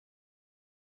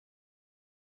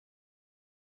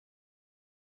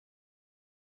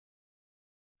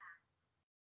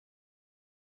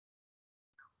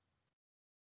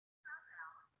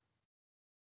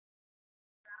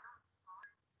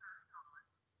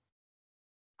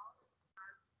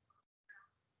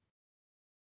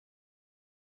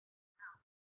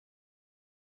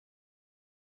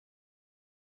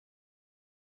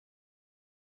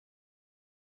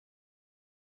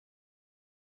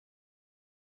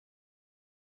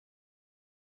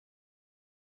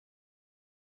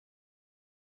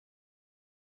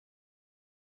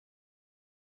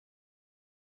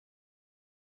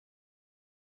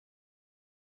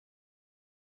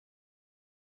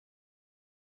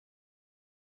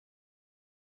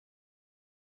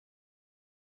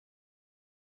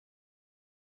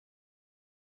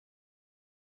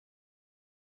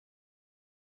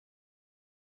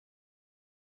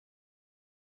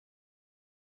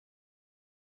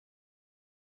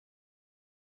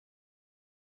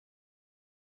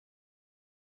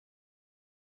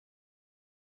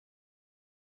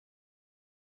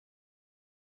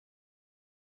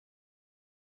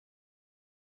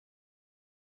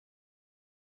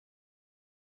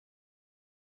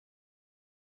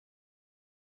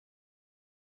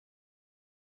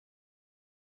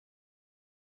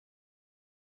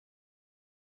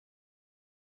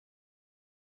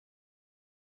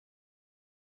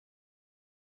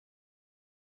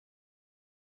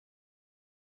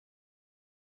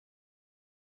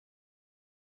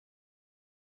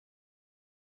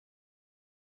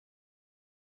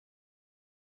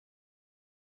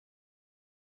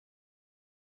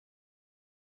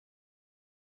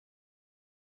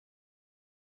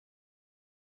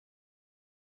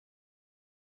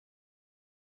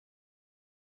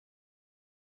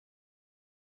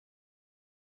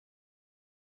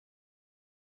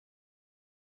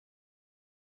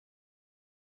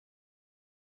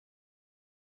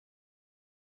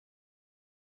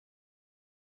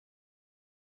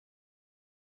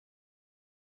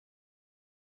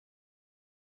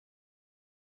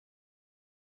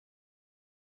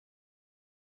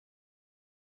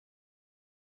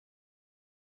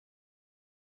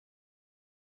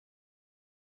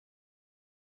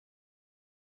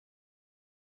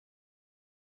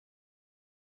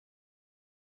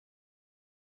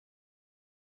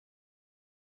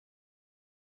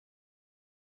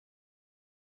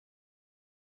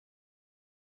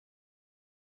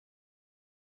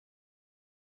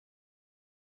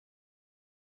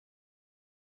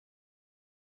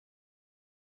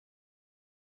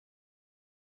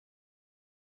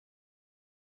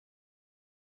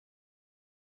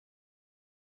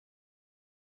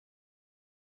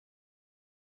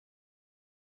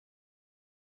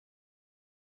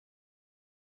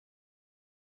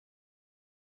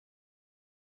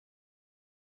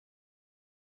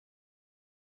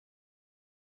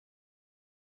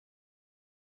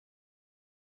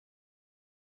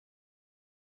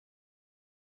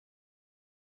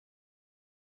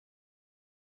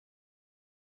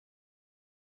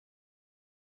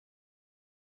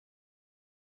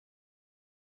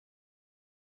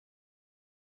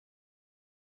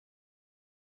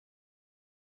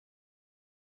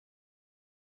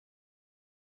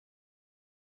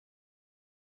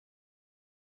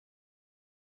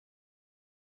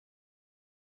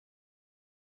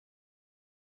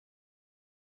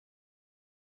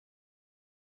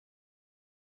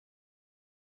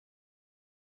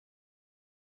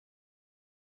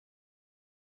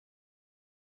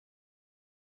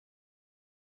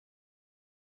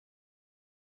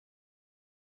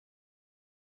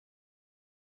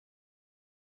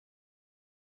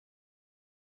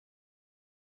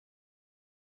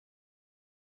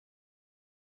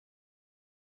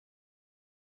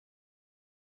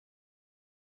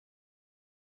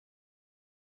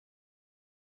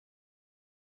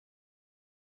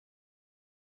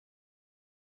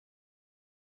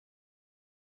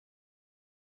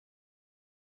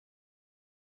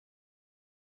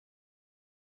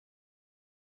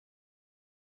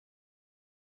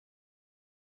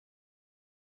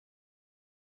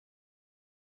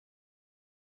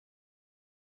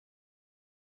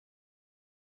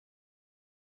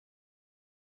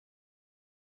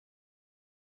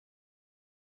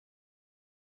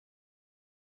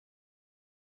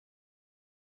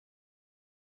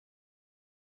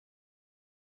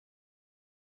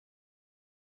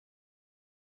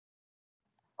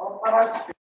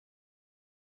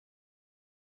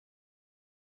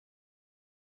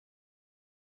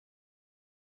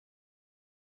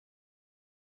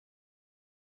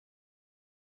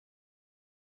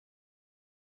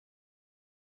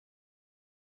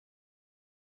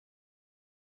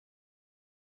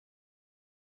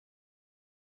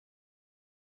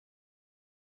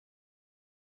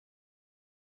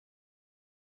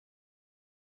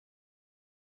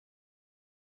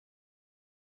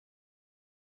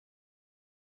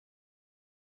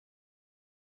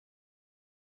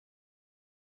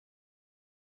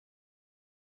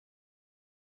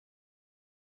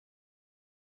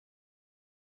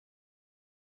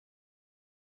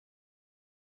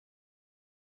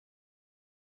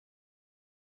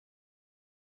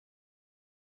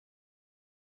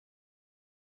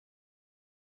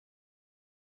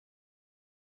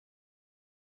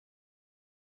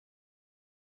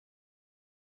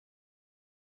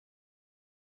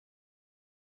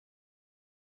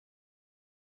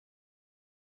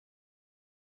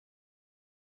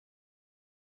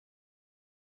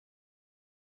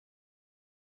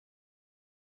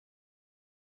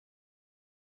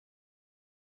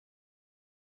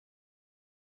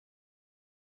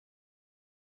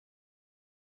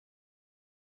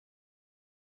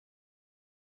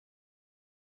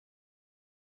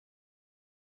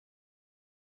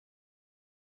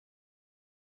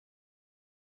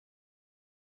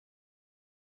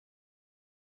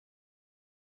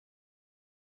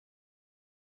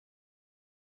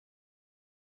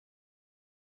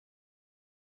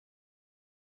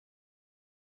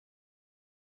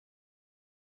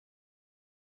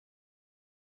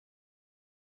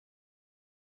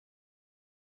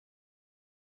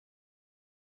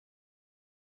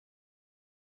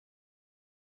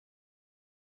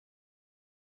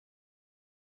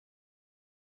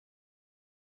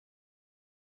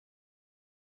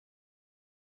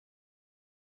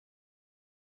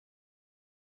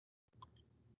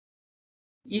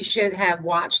You should have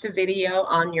watched the video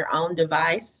on your own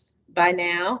device by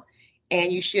now,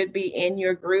 and you should be in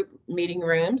your group meeting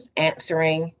rooms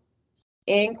answering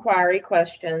inquiry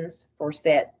questions for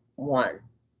set 1.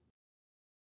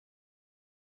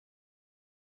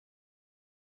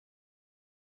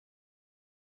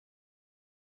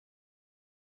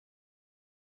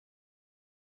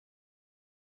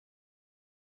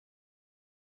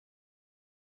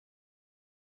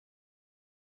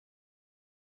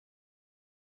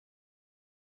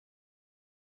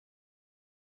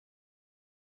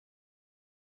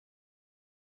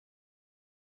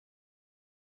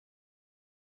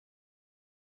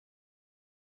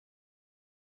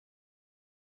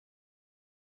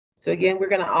 So again, we're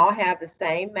going to all have the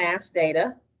same mass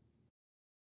data.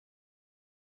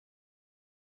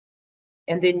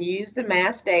 And then use the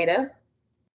mass data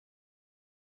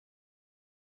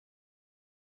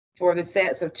for the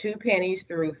sets of 2 pennies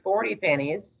through 40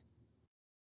 pennies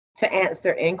to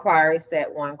answer inquiry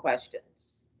set 1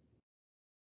 questions.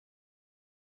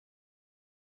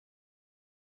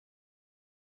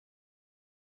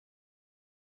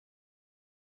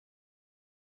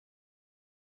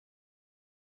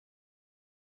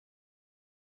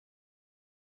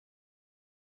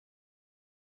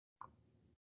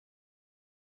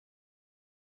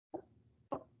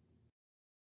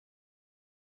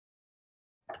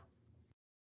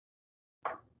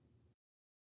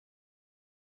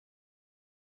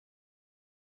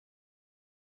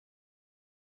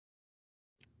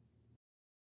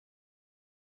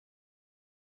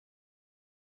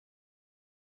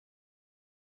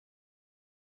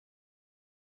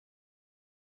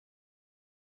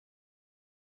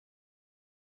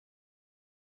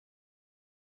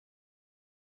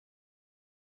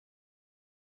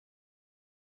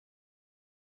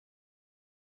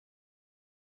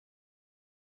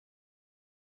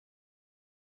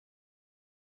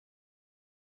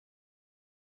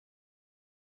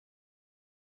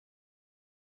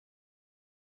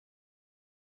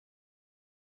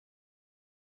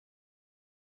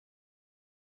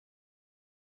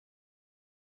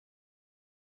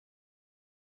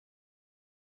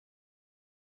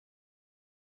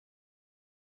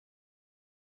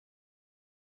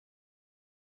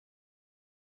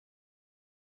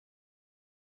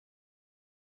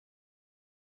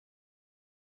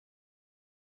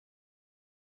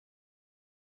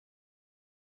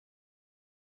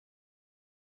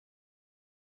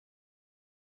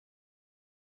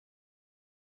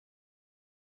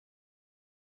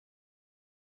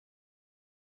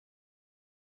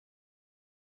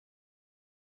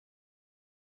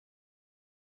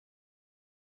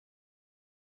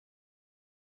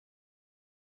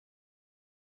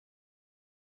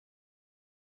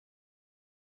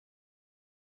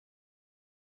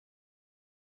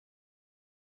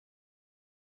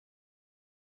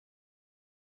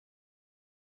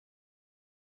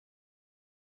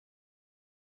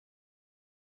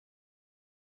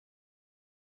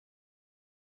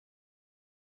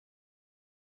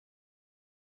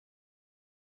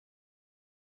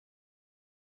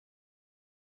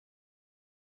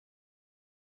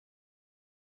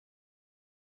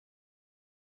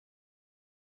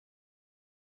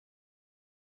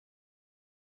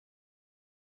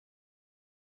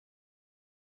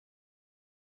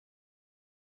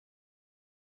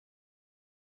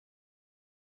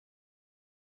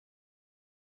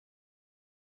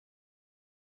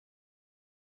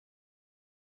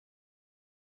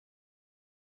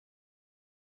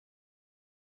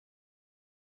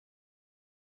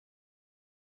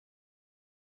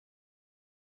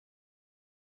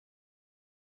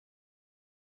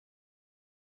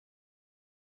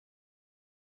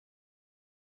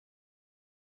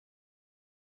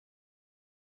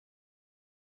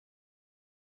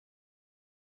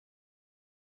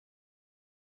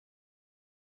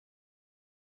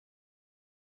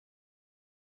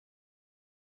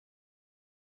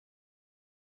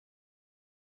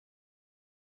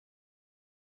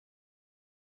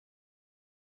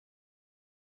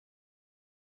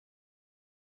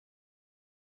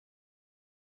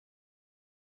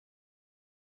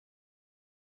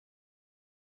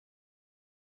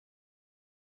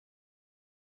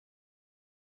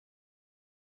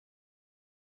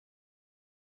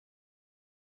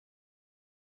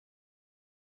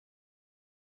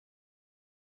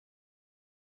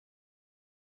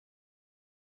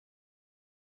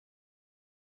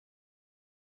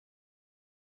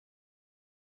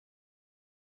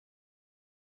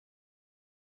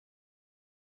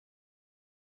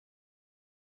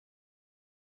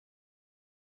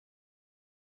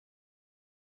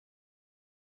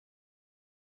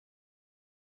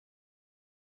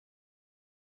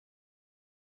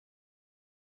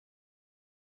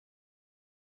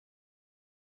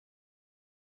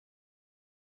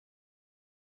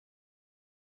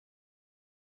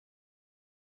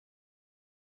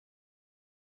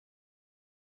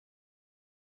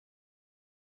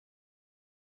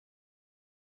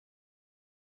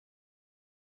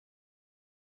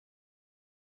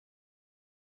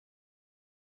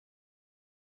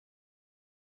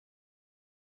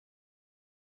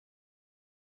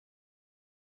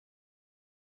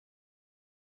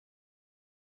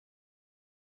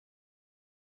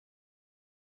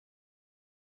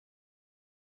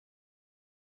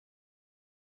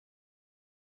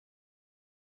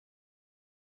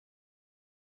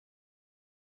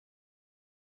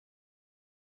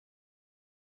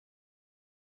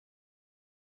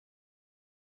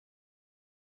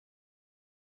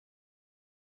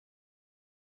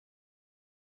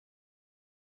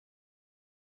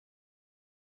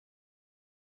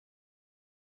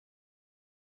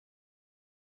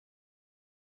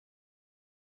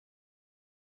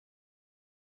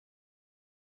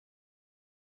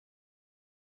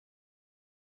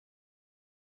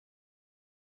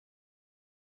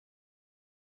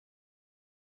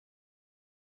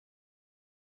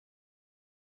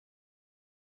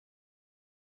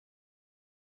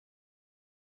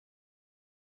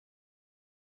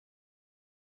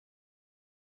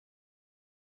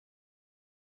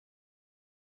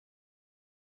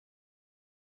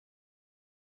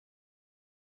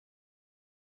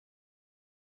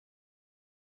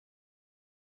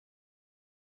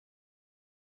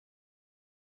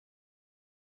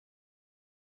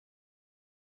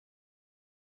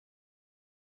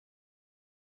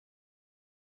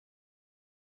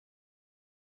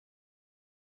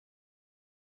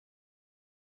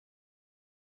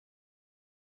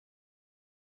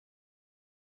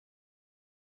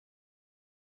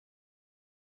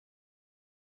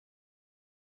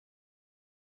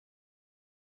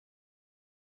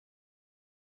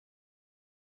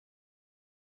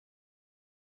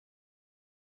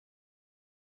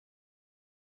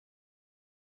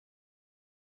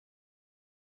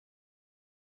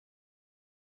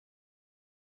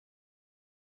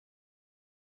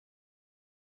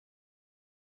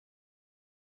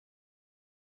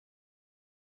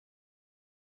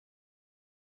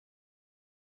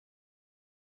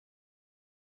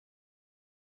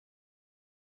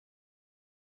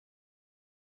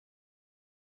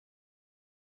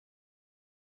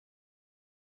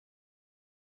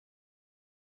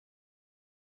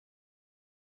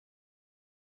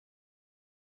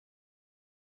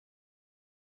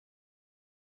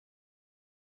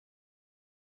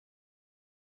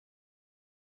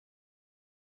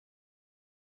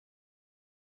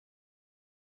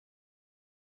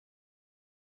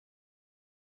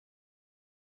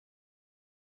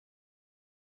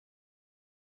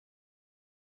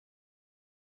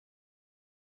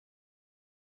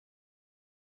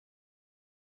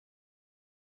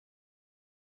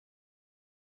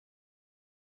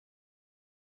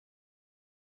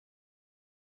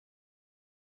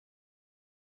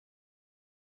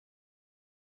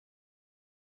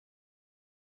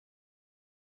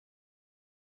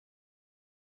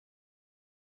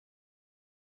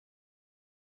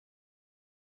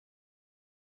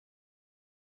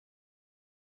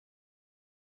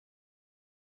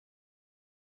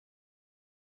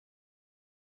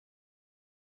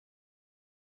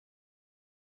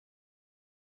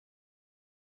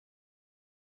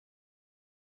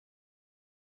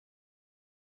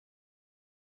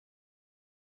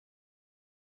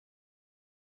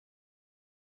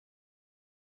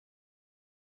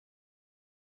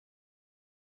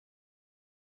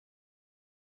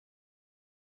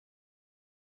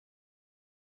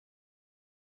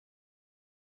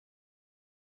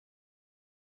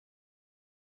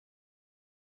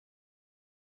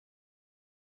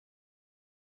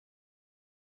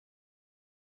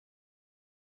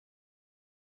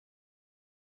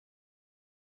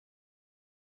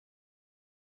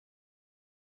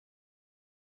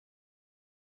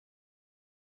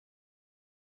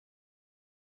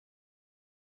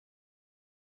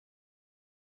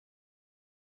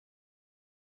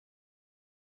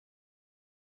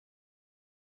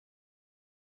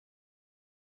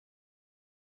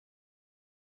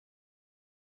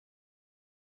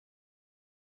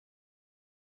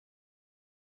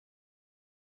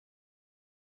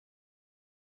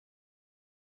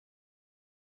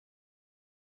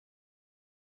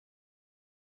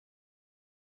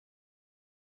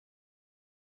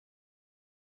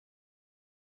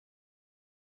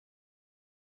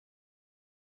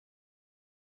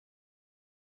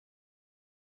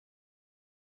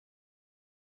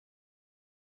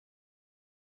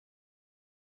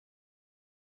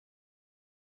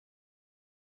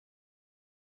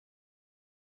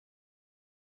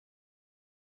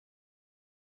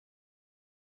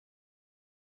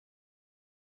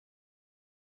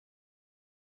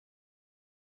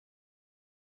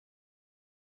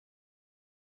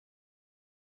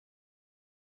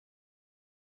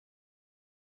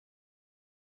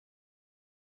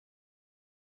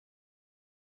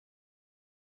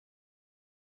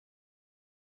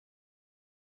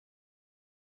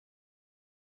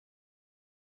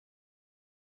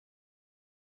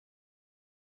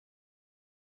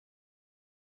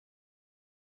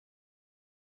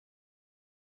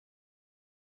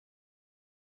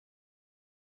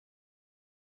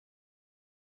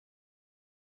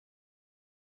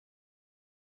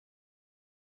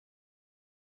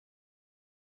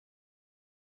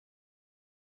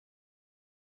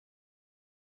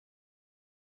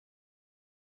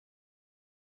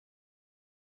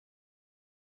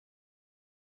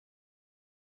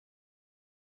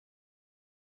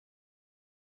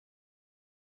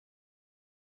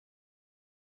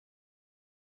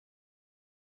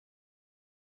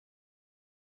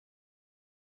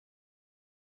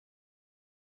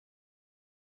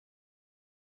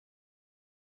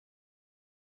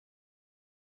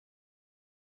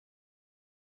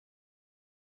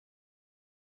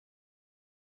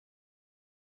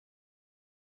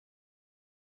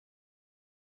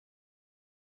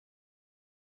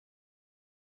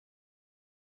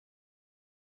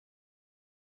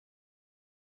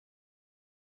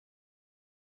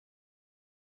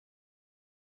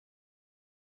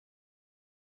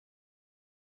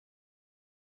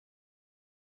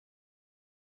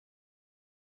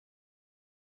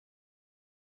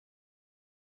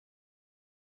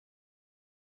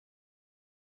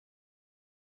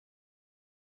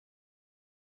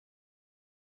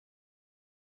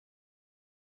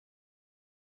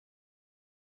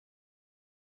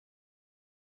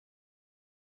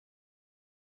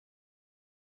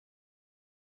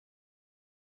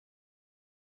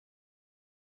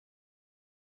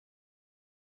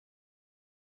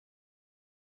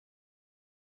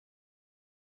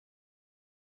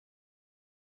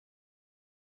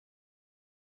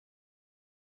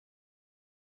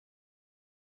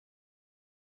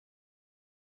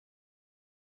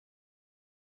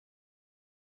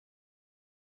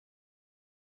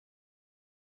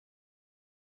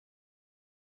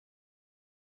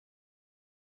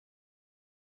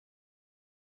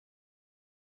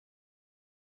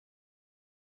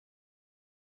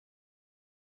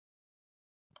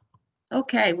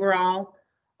 Okay, we're all,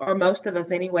 or most of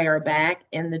us anyway, are back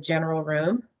in the general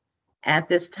room at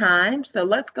this time. So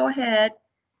let's go ahead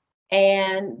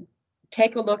and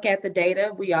take a look at the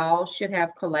data we all should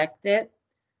have collected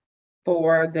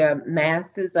for the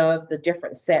masses of the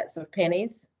different sets of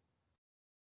pennies.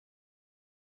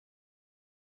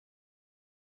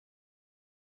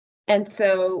 And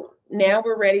so now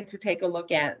we're ready to take a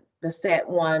look at the set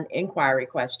one inquiry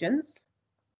questions.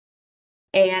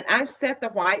 And I've set the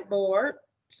whiteboard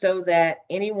so that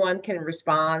anyone can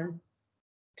respond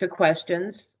to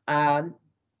questions A,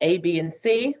 B, and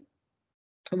C.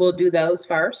 We'll do those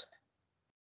first.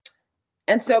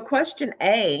 And so question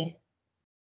A,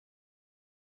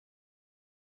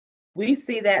 we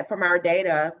see that from our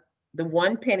data, the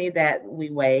 1 penny that we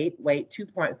weighed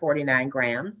 2.49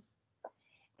 grams.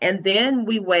 And then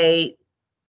we weighed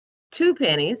 2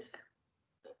 pennies.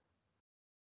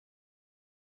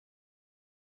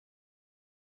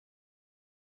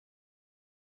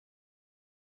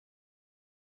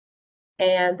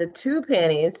 And the 2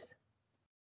 pennies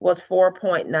was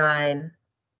 4.99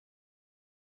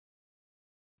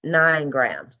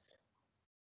 grams.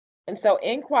 And so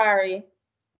inquiry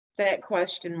set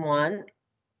question 1,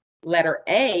 letter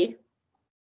A,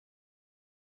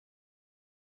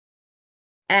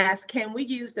 asks, can we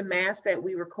use the mass that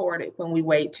we recorded when we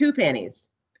weighed 2 pennies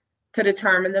to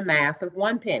determine the mass of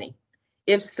 1 penny?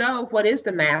 If so, what is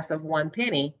the mass of 1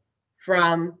 penny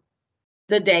from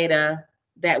the data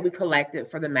that we collected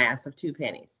for the mass of 2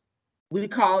 pennies? We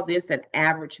call this an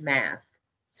average mass,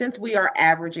 since we are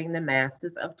averaging the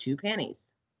masses of 2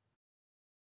 pennies.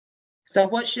 So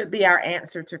what should be our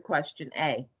answer to question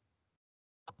A?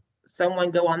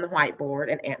 Someone go on the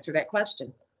whiteboard and answer that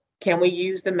question. Can we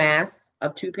use the mass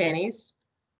of 2 pennies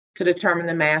to determine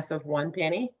the mass of 1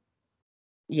 penny?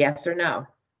 Yes or no?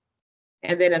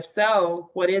 And then if so,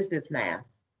 what is this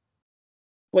mass?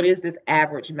 What is this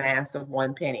average mass of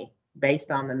 1 penny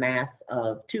based on the mass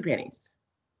of 2 pennies?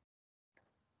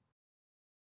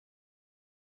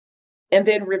 And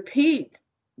then repeat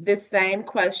this same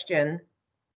question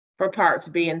for parts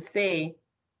B and C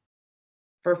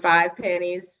for 5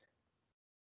 pennies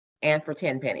and for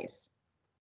 10 pennies.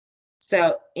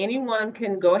 So anyone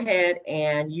can go ahead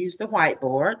and use the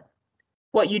whiteboard.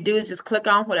 What you do is just click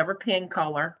on whatever pen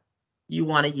color you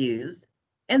want to use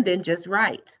and then just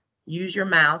write. Use your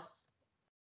mouse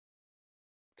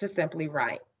to simply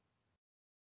write.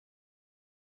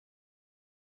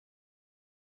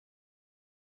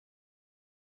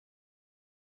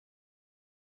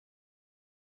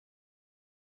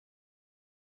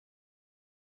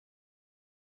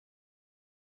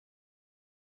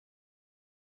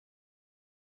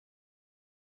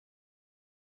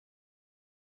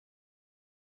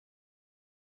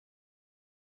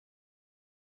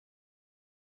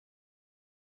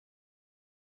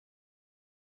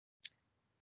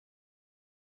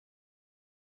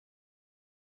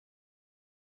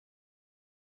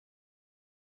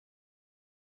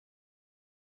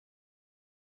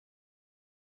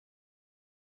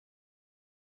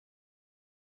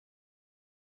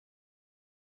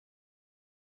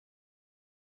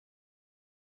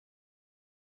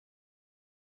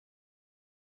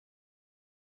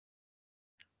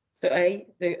 So A,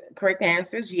 the correct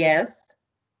answer is yes.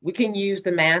 We can use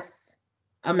the mass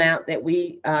amount that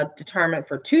we determined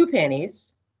for 2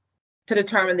 pennies to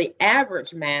determine the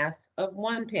average mass of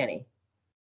 1 penny.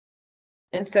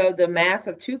 And so the mass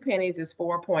of 2 pennies is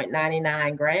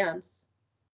 4.99 grams.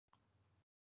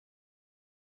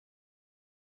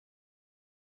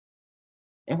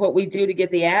 And what we do to get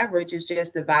the average is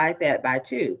just divide that by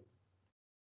 2.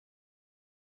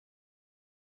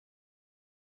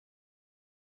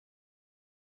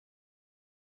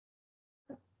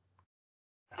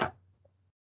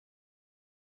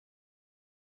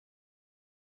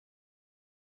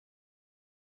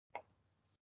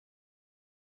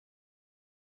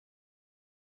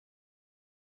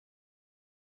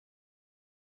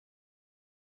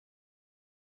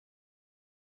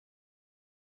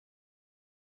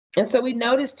 And so we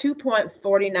notice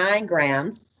 2.49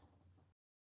 grams.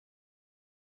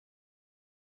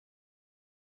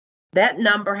 That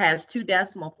number has 2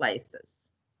 decimal places.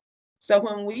 So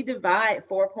when we divide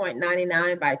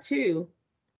 4.99 by 2,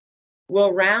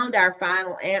 we'll round our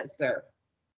final answer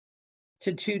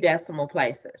to 2 decimal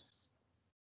places.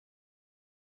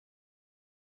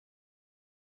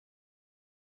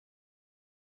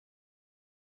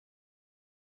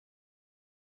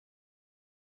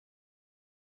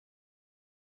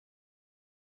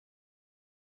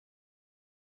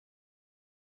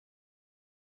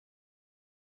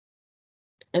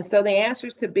 And so the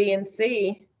answers to B and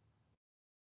C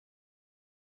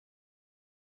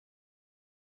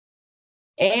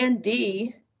and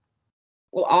D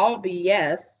will all be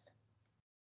yes.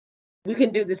 We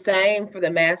can do the same for the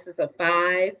masses of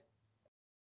 5,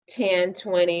 10,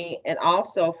 20, and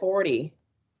also 40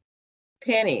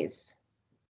 pennies.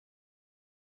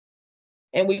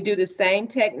 And we do the same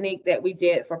technique that we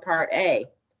did for part A.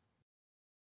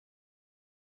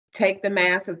 Take the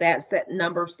mass of that set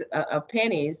number of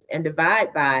pennies and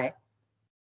divide by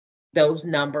those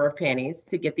number of pennies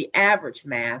to get the average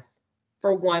mass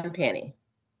for 1 penny.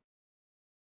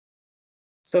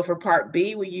 So for part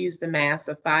B, we use the mass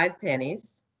of 5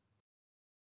 pennies.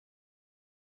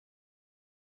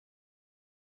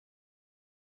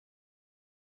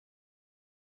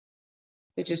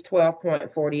 Which is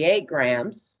 12.48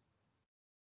 grams.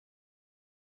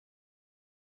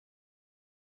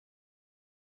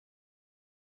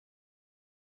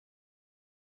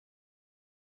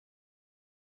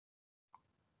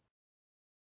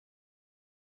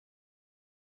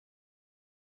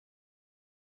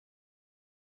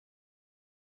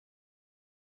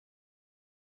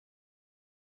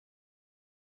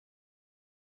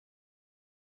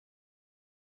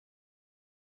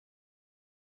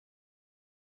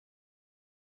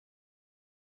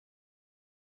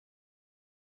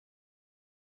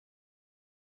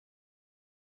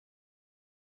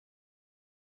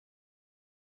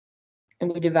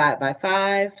 And we divide by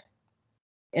 5.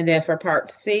 And then for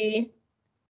part C,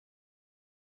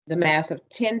 the mass of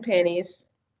 10 pennies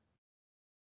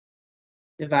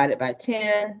divided by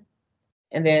 10.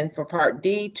 And then for part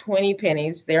D, 20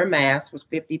 pennies, their mass was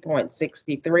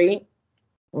 50.63.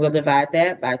 We'll divide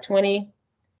that by 20.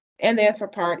 And then for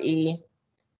part E,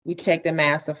 we take the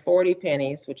mass of 40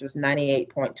 pennies, which was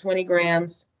 98.20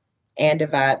 grams, and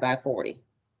divide by 40.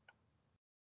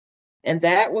 And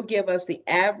that will give us the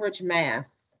average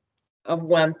mass of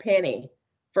 1 penny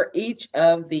for each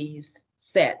of these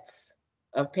sets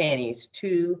of pennies,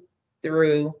 2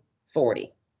 through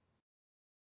 40.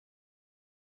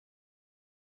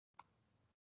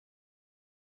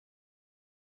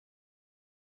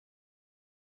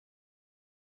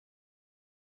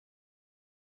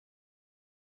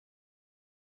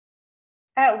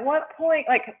 At what point,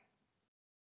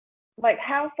 like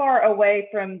how far away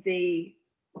from the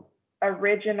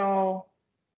original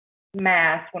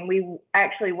mass, when we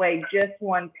actually weighed just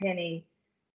 1 penny,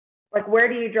 like where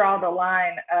do you draw the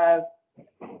line of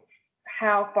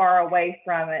how far away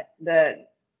from it the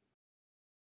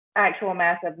actual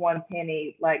mass of 1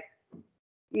 penny, like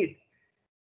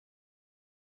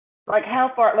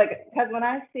how far, like, because when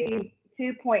I see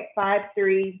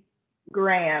 2.53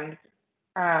 grams,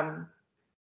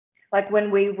 like when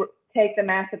we take the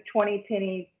mass of 20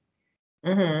 pennies,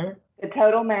 the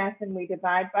total mass, and we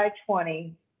divide by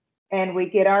 20, and we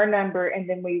get our number, and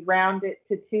then we round it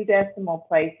to 2 decimal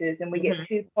places, and we get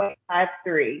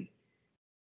 2.53.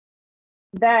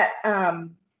 That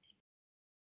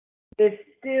is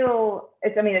still,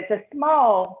 it's a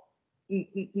small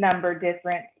number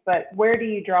difference, but where do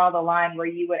you draw the line where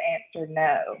you would answer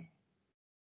no?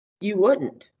 You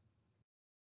wouldn't.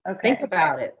 Okay. Think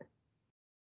about it.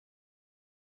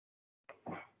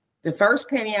 The first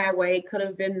penny I weighed could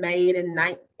have been made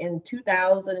in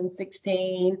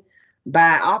 2016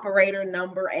 by operator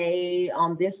number A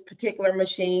on this particular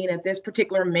machine at this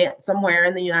particular mint somewhere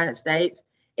in the United States.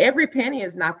 Every penny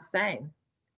is not the same.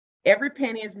 Every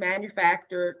penny is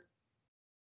manufactured,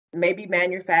 maybe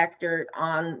manufactured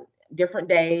on different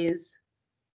days,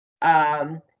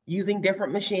 using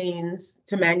different machines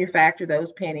to manufacture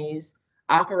those pennies,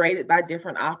 operated by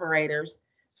different operators.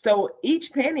 So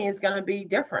each penny is going to be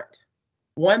different.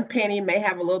 1 penny may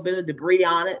have a little bit of debris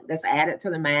on it that's added to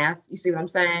the mass. You see what I'm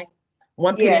saying?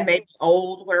 1 penny may be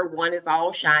old, where 1 is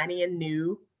all shiny and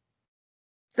new.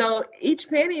 So each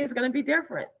penny is going to be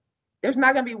different. There's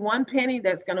not going to be 1 penny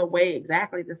that's going to weigh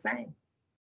exactly the same.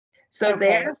 So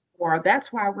therefore,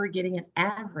 that's why we're getting an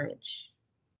average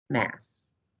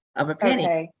mass of a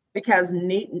penny, because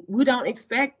we don't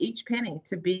expect each penny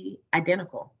to be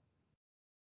identical.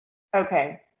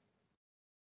 Okay.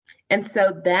 And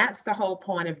so that's the whole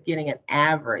point of getting an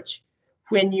average.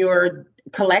 When you're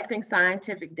collecting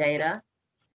scientific data,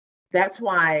 that's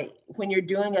why when you're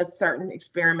doing a certain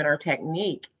experiment or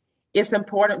technique, it's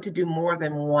important to do more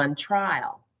than 1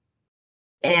 trial.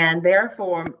 And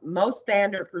therefore, most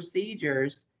standard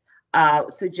procedures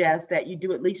suggest that you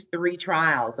do at least 3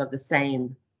 trials of the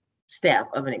same step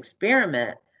of an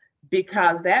experiment,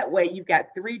 because that way you've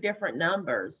got 3 different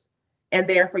numbers, and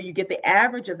therefore you get the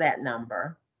average of that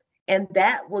number, and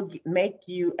that will make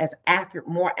you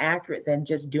more accurate than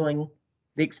just doing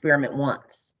the experiment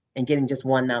once and getting just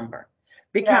 1 number,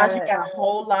 because you got a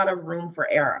whole lot of room for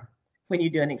error when you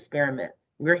do an experiment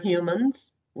We're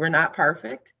humans. We're not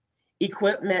perfect.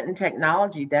 Equipment and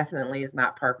technology definitely is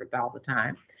not perfect all the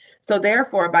time. So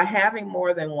therefore, by having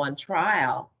more than one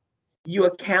trial, you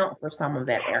account for some of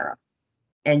that error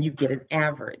and you get an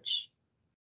average.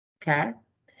 Okay?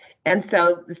 And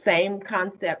so the same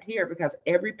concept here, because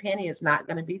every penny is not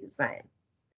going to be the same.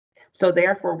 So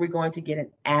therefore, we're going to get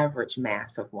an average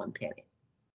mass of one penny.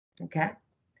 Okay?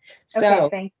 So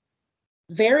Okay,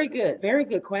 very good. Very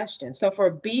good question. So for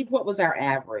B, what was our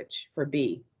average for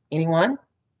B? Anyone?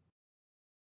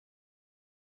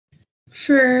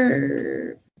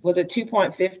 For Was it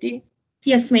 2.50?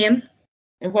 yes, ma'am.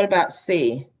 And what about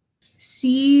C?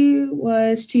 C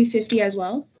was 250 as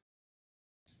well.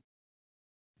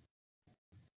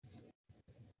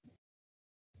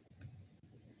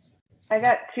 I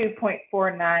got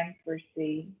 2.49 for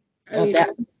C. Oh, that,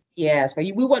 yes, but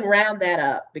we wouldn't round that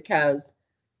up because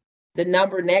the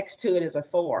number next to it is a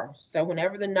 4. So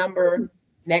whenever the number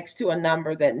next to a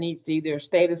number that needs to either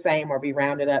stay the same or be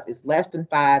rounded up is less than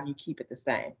 5, you keep it the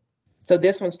same. So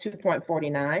this one's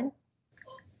 2.49.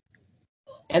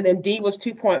 And then D was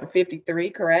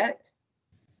 2.53, correct?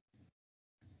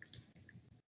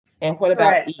 And what about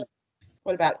Correct. E?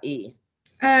 What about E?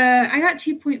 I got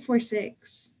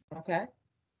 2.46. Okay.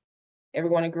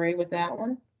 Everyone agree with that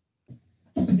one?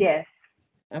 Yes.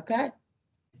 Okay.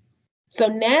 So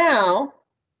now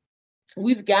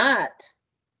we've got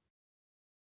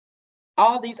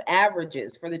all these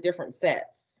averages for the different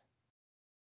sets.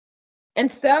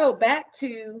 And so back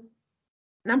to,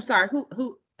 and I'm sorry,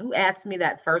 who asked me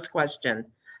that first question?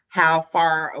 How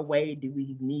far away do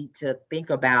we need to think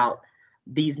about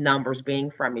these numbers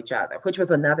being from each other? Which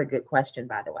was another good question,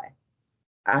 by the way.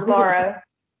 Laura.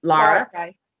 Laura?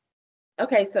 Okay.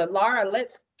 Okay, so Laura,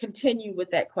 let's continue with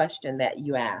that question that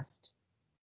you asked.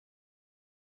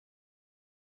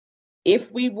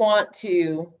 If we want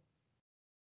to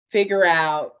figure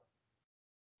out,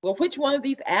 well, which one of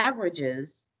these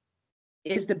averages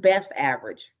is the best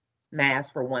average mass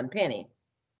for one penny?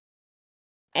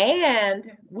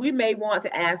 And we may want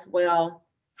to ask, well,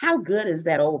 how good is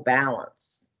that old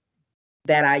balance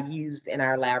that I used in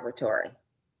our laboratory?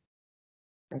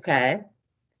 Okay.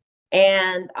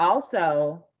 And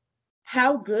also,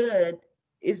 how good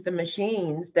is the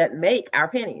machines that make our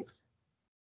pennies?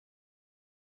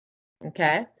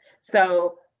 Okay.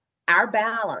 So our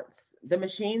balance, the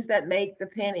machines that make the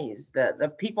pennies,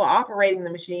 the people operating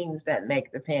the machines that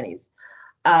make the pennies,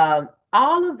 all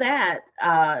of that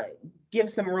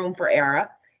gives some room for error.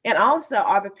 And also,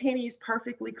 are the pennies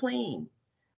perfectly clean?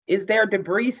 Is there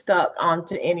debris stuck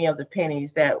onto any of the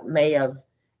pennies that may have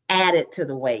added to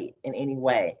the weight in any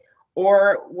way?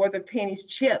 Or were the pennies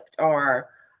chipped or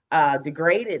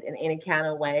degraded in any kind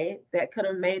of way that could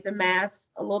have made the mass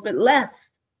a little bit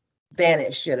less than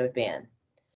it should have been?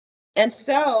 And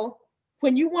so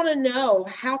when you want to know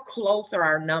how close are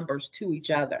our numbers to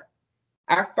each other,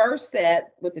 our first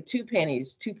set with the 2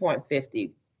 pennies,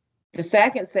 2.50. The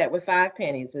second set with 5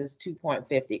 pennies is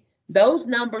 2.50. Those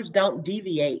numbers don't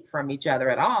deviate from each other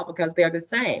at all because they're the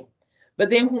same. But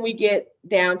then when we get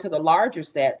down to the larger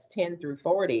sets, 10 through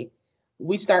 40,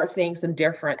 we start seeing some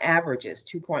different averages,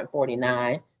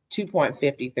 2.49,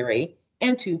 2.53,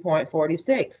 and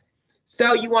 2.46.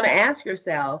 So you want to ask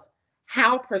yourself,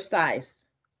 how precise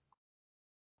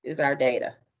is our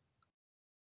data?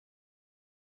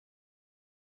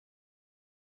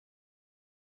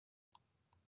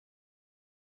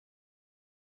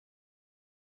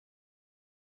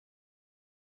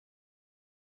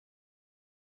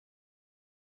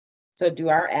 So do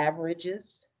our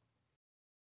averages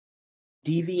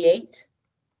deviate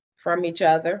from each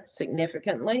other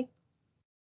significantly?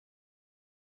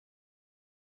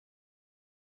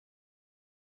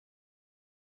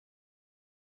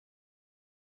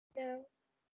 No.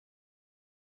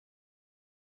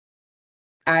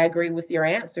 I agree with your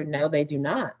answer. No, they do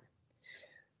not.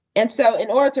 And so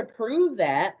in order to prove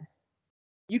that,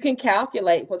 you can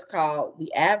calculate what's called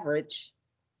the average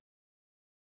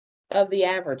of the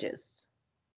averages.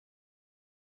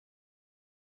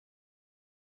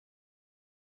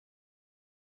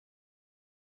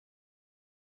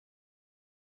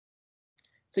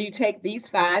 So you take these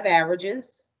 5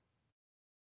 averages,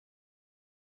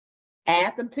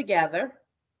 add them together.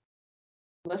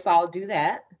 Let's all do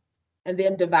that. And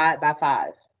then divide by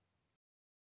 5.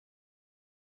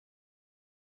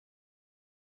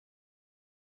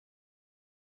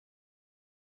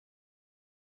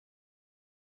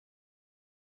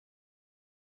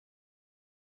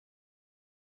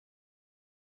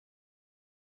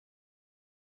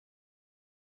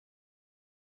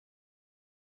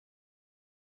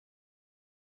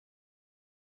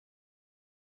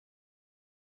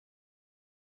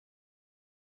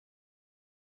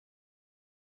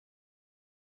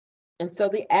 And so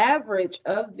the average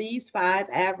of these 5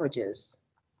 averages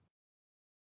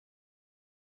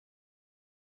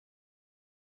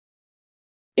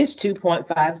is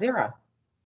 2.50.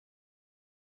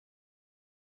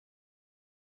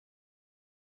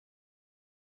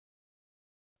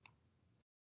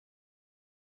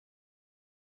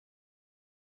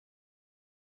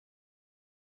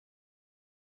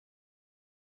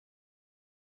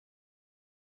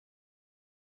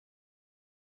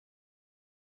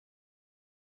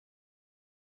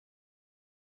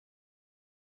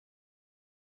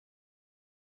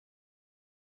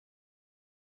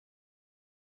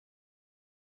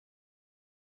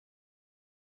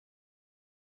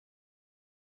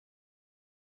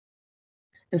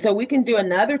 And so we can do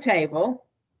another table,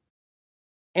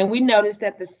 and we notice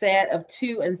that the set of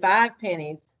 2 and 5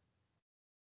 pennies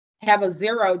have a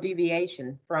 0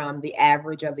 deviation from the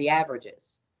average of the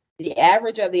averages. The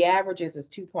average of the averages is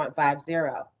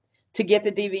 2.50. To get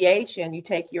the deviation, you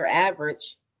take your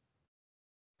average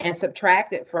and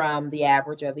subtract it from the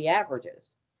average of the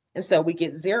averages. And so we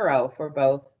get 0 for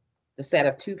both the set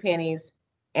of 2 pennies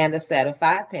and the set of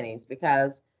 5 pennies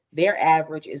because their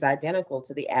average is identical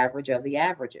to the average of the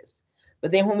averages.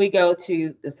 But then when we go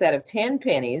to the set of 10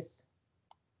 pennies,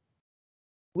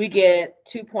 we get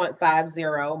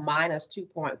 2.50 minus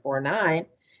 2.49,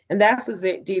 and that's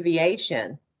a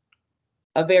deviation,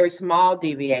 a very small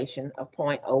deviation of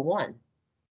 0.01.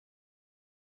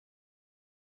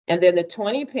 And then the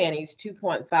 20 pennies,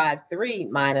 2.53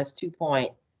 minus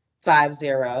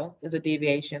 2.50 is a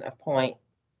deviation of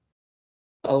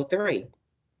 0.03.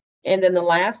 And then the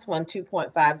last one,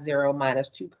 2.50 minus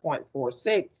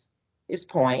 2.46 is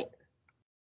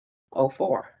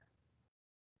 0.04.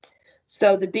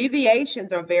 So the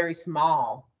deviations are very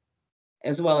small,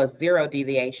 as well as 0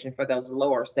 deviation for those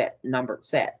lower numbered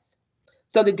sets.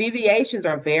 So the deviations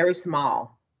are very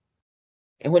small.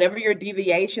 And whenever your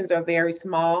deviations are very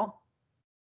small,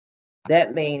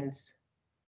 that means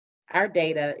our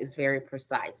data is very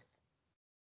precise.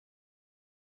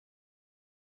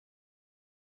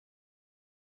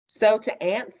 So to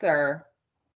answer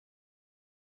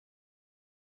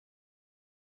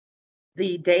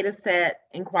the data set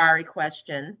inquiry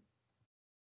question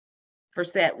for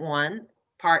set 1,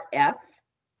 part F,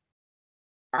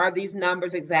 are these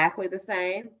numbers exactly the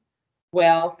same?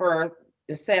 Well, for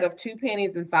the set of 2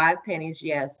 pennies and 5 pennies,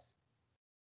 yes,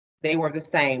 they were the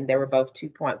same. They were both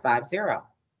 2.50.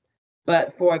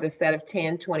 But for the set of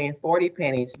 10, 20, and 40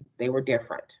 pennies, they were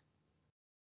different.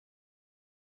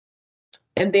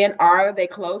 And then are they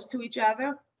close to each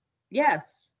other?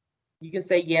 Yes. You can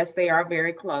say, yes, they are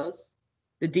very close.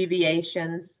 The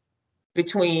deviations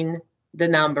between the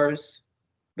numbers,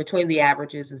 between the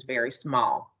averages is very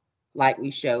small, like we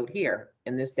showed here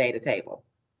in this data table.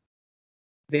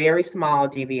 Very small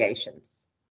deviations.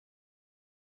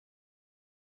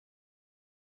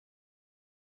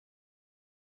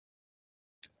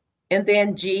 And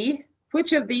then G,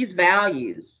 which of these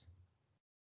values,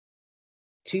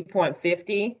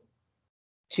 2.50,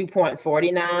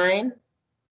 2.49,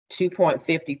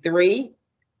 2.53,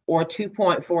 or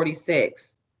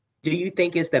 2.46, do you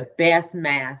think is the best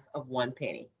mass of 1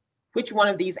 penny? Which one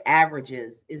of these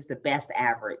averages is the best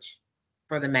average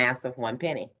for the mass of 1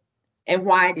 penny? And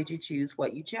why did you choose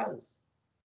what you chose?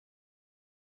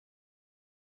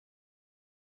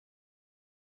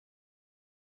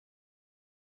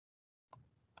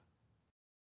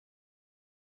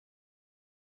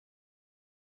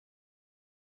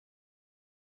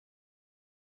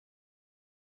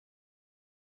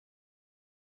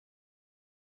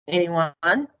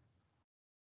 Anyone?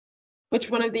 Which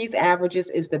one of these averages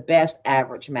is the best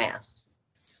average mass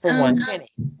for 1 penny?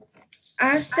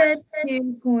 I said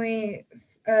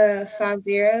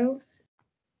 2.50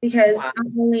 because Wow. not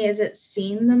only is it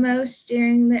seen the most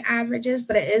during the averages,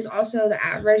 but it is also the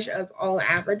average of all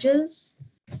averages.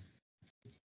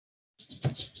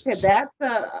 Okay,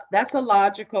 that's a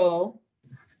logical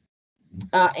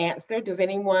answer. Does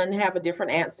anyone have a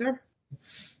different answer?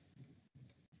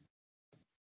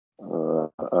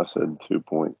 I said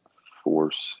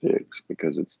 2.46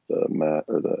 because it's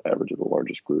the average of the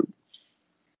largest group.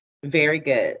 Very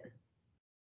good.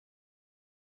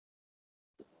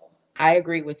 I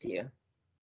agree with you.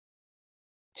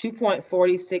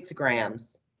 2.46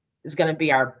 grams is going to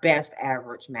be our best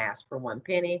average mass for 1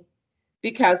 penny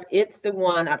because it's the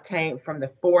one obtained from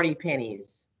the 40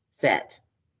 pennies set.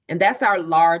 And that's our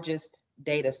largest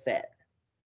data set.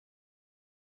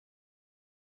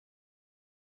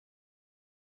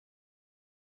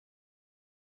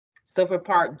 So for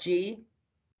part G,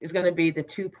 is going to be the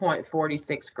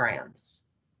 2.46 grams.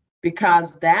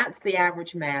 because that's the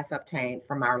average mass obtained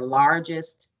from our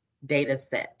largest data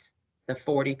set, the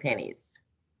 40 pennies.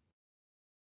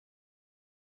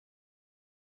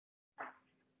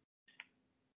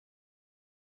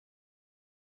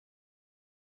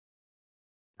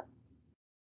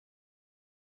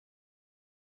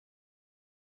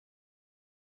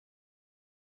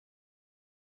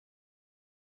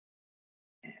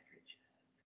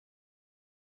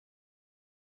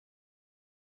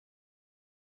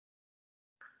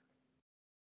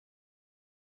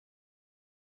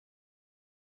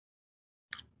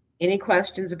 Any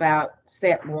questions about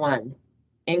set 1,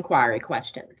 inquiry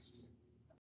questions?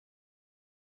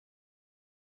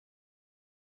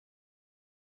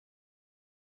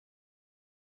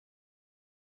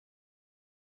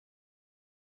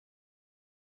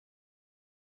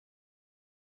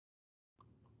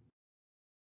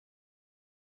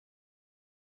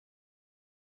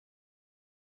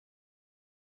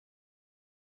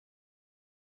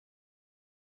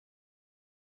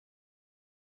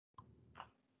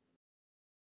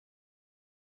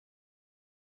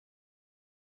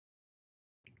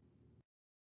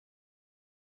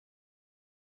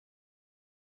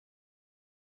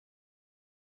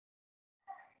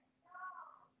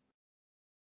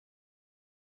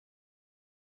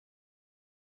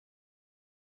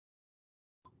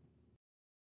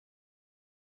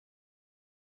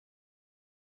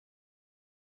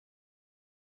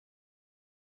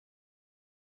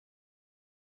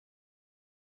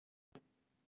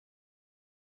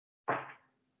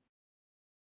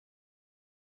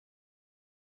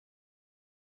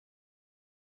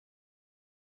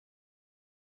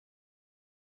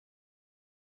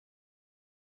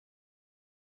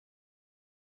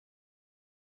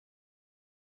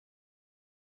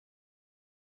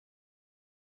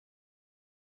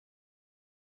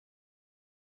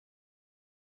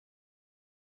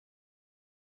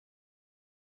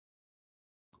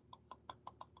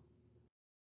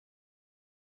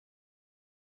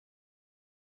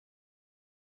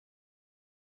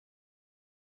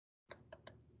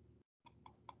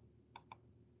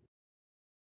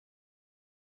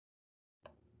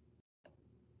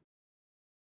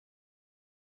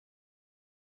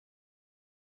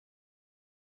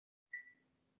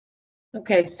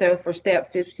 Okay, so for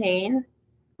step 15,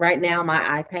 right now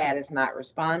my iPad is not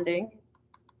responding,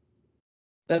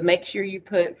 but make sure you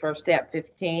put for step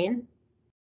 15,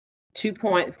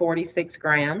 2.46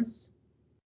 grams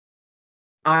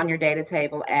on your data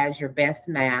table as your best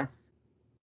mass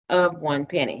of 1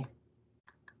 penny.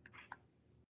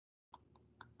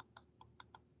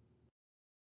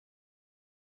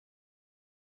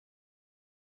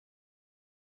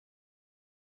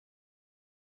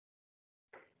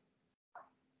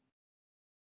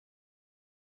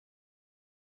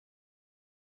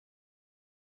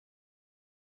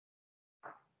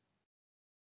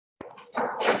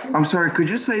 I'm sorry, could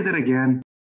you say that again?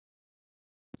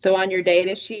 So on your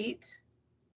data sheet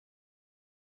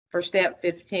for step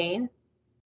 15,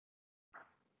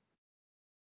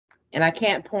 and I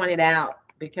can't point it out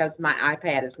because my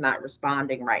iPad is not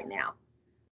responding right now,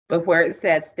 but where it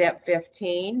says step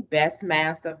 15, best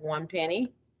mass of 1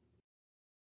 penny,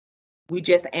 we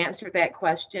just answered that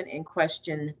question in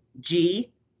question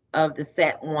G of the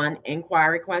set 1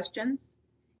 inquiry questions,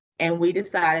 and we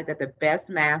decided that the best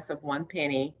mass of 1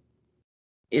 penny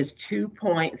is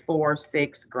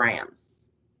 2.46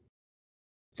 grams.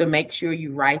 So make sure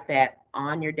you write that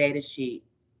on your data sheet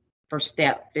for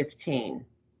step 15.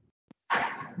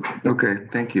 Okay,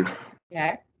 thank you.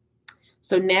 Okay,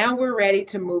 so now we're ready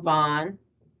to move on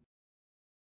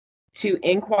to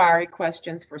inquiry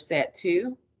questions for set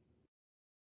 2.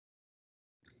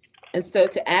 And so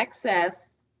to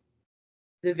access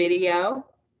the video,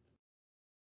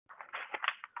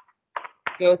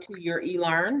 go to your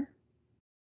eLearn,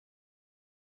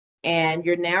 and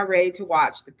you're now ready to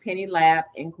watch the Penny Lab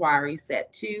Inquiry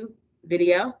Set 2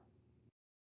 video.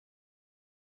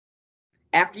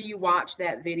 After you watch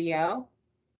that video,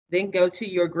 then go to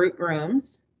your group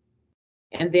rooms,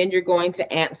 and then you're going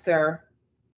to answer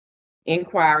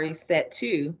Inquiry Set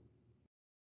 2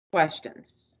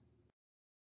 questions.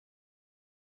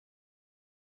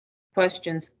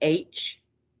 Questions H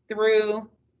through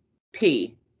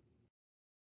P.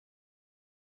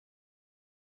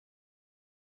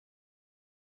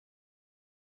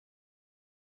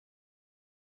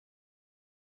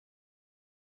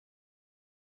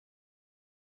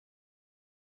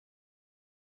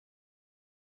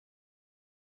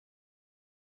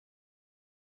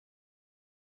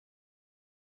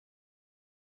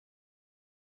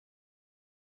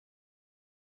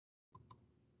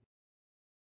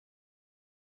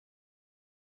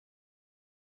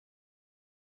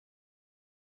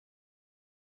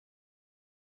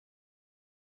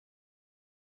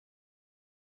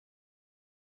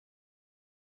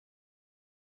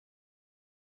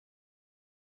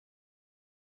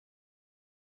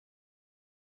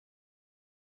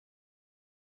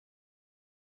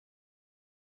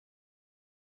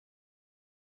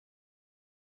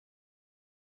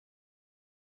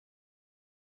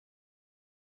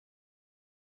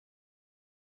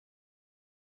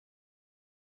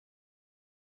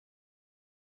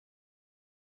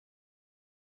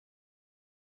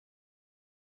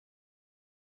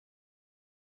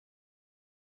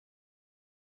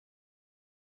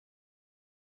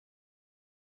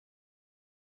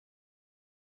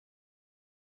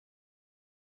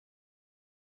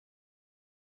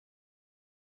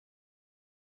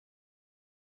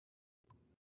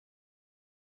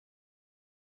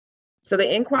 So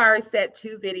the inquiry set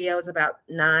 2 videos about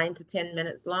 9 to 10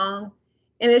 minutes long,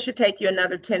 and it should take you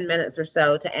another 10 minutes or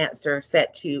so to answer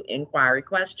set 2 inquiry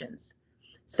questions.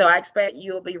 So I expect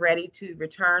you'll be ready to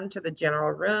return to the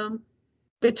general room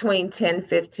between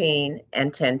 10:15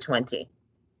 and 10:20.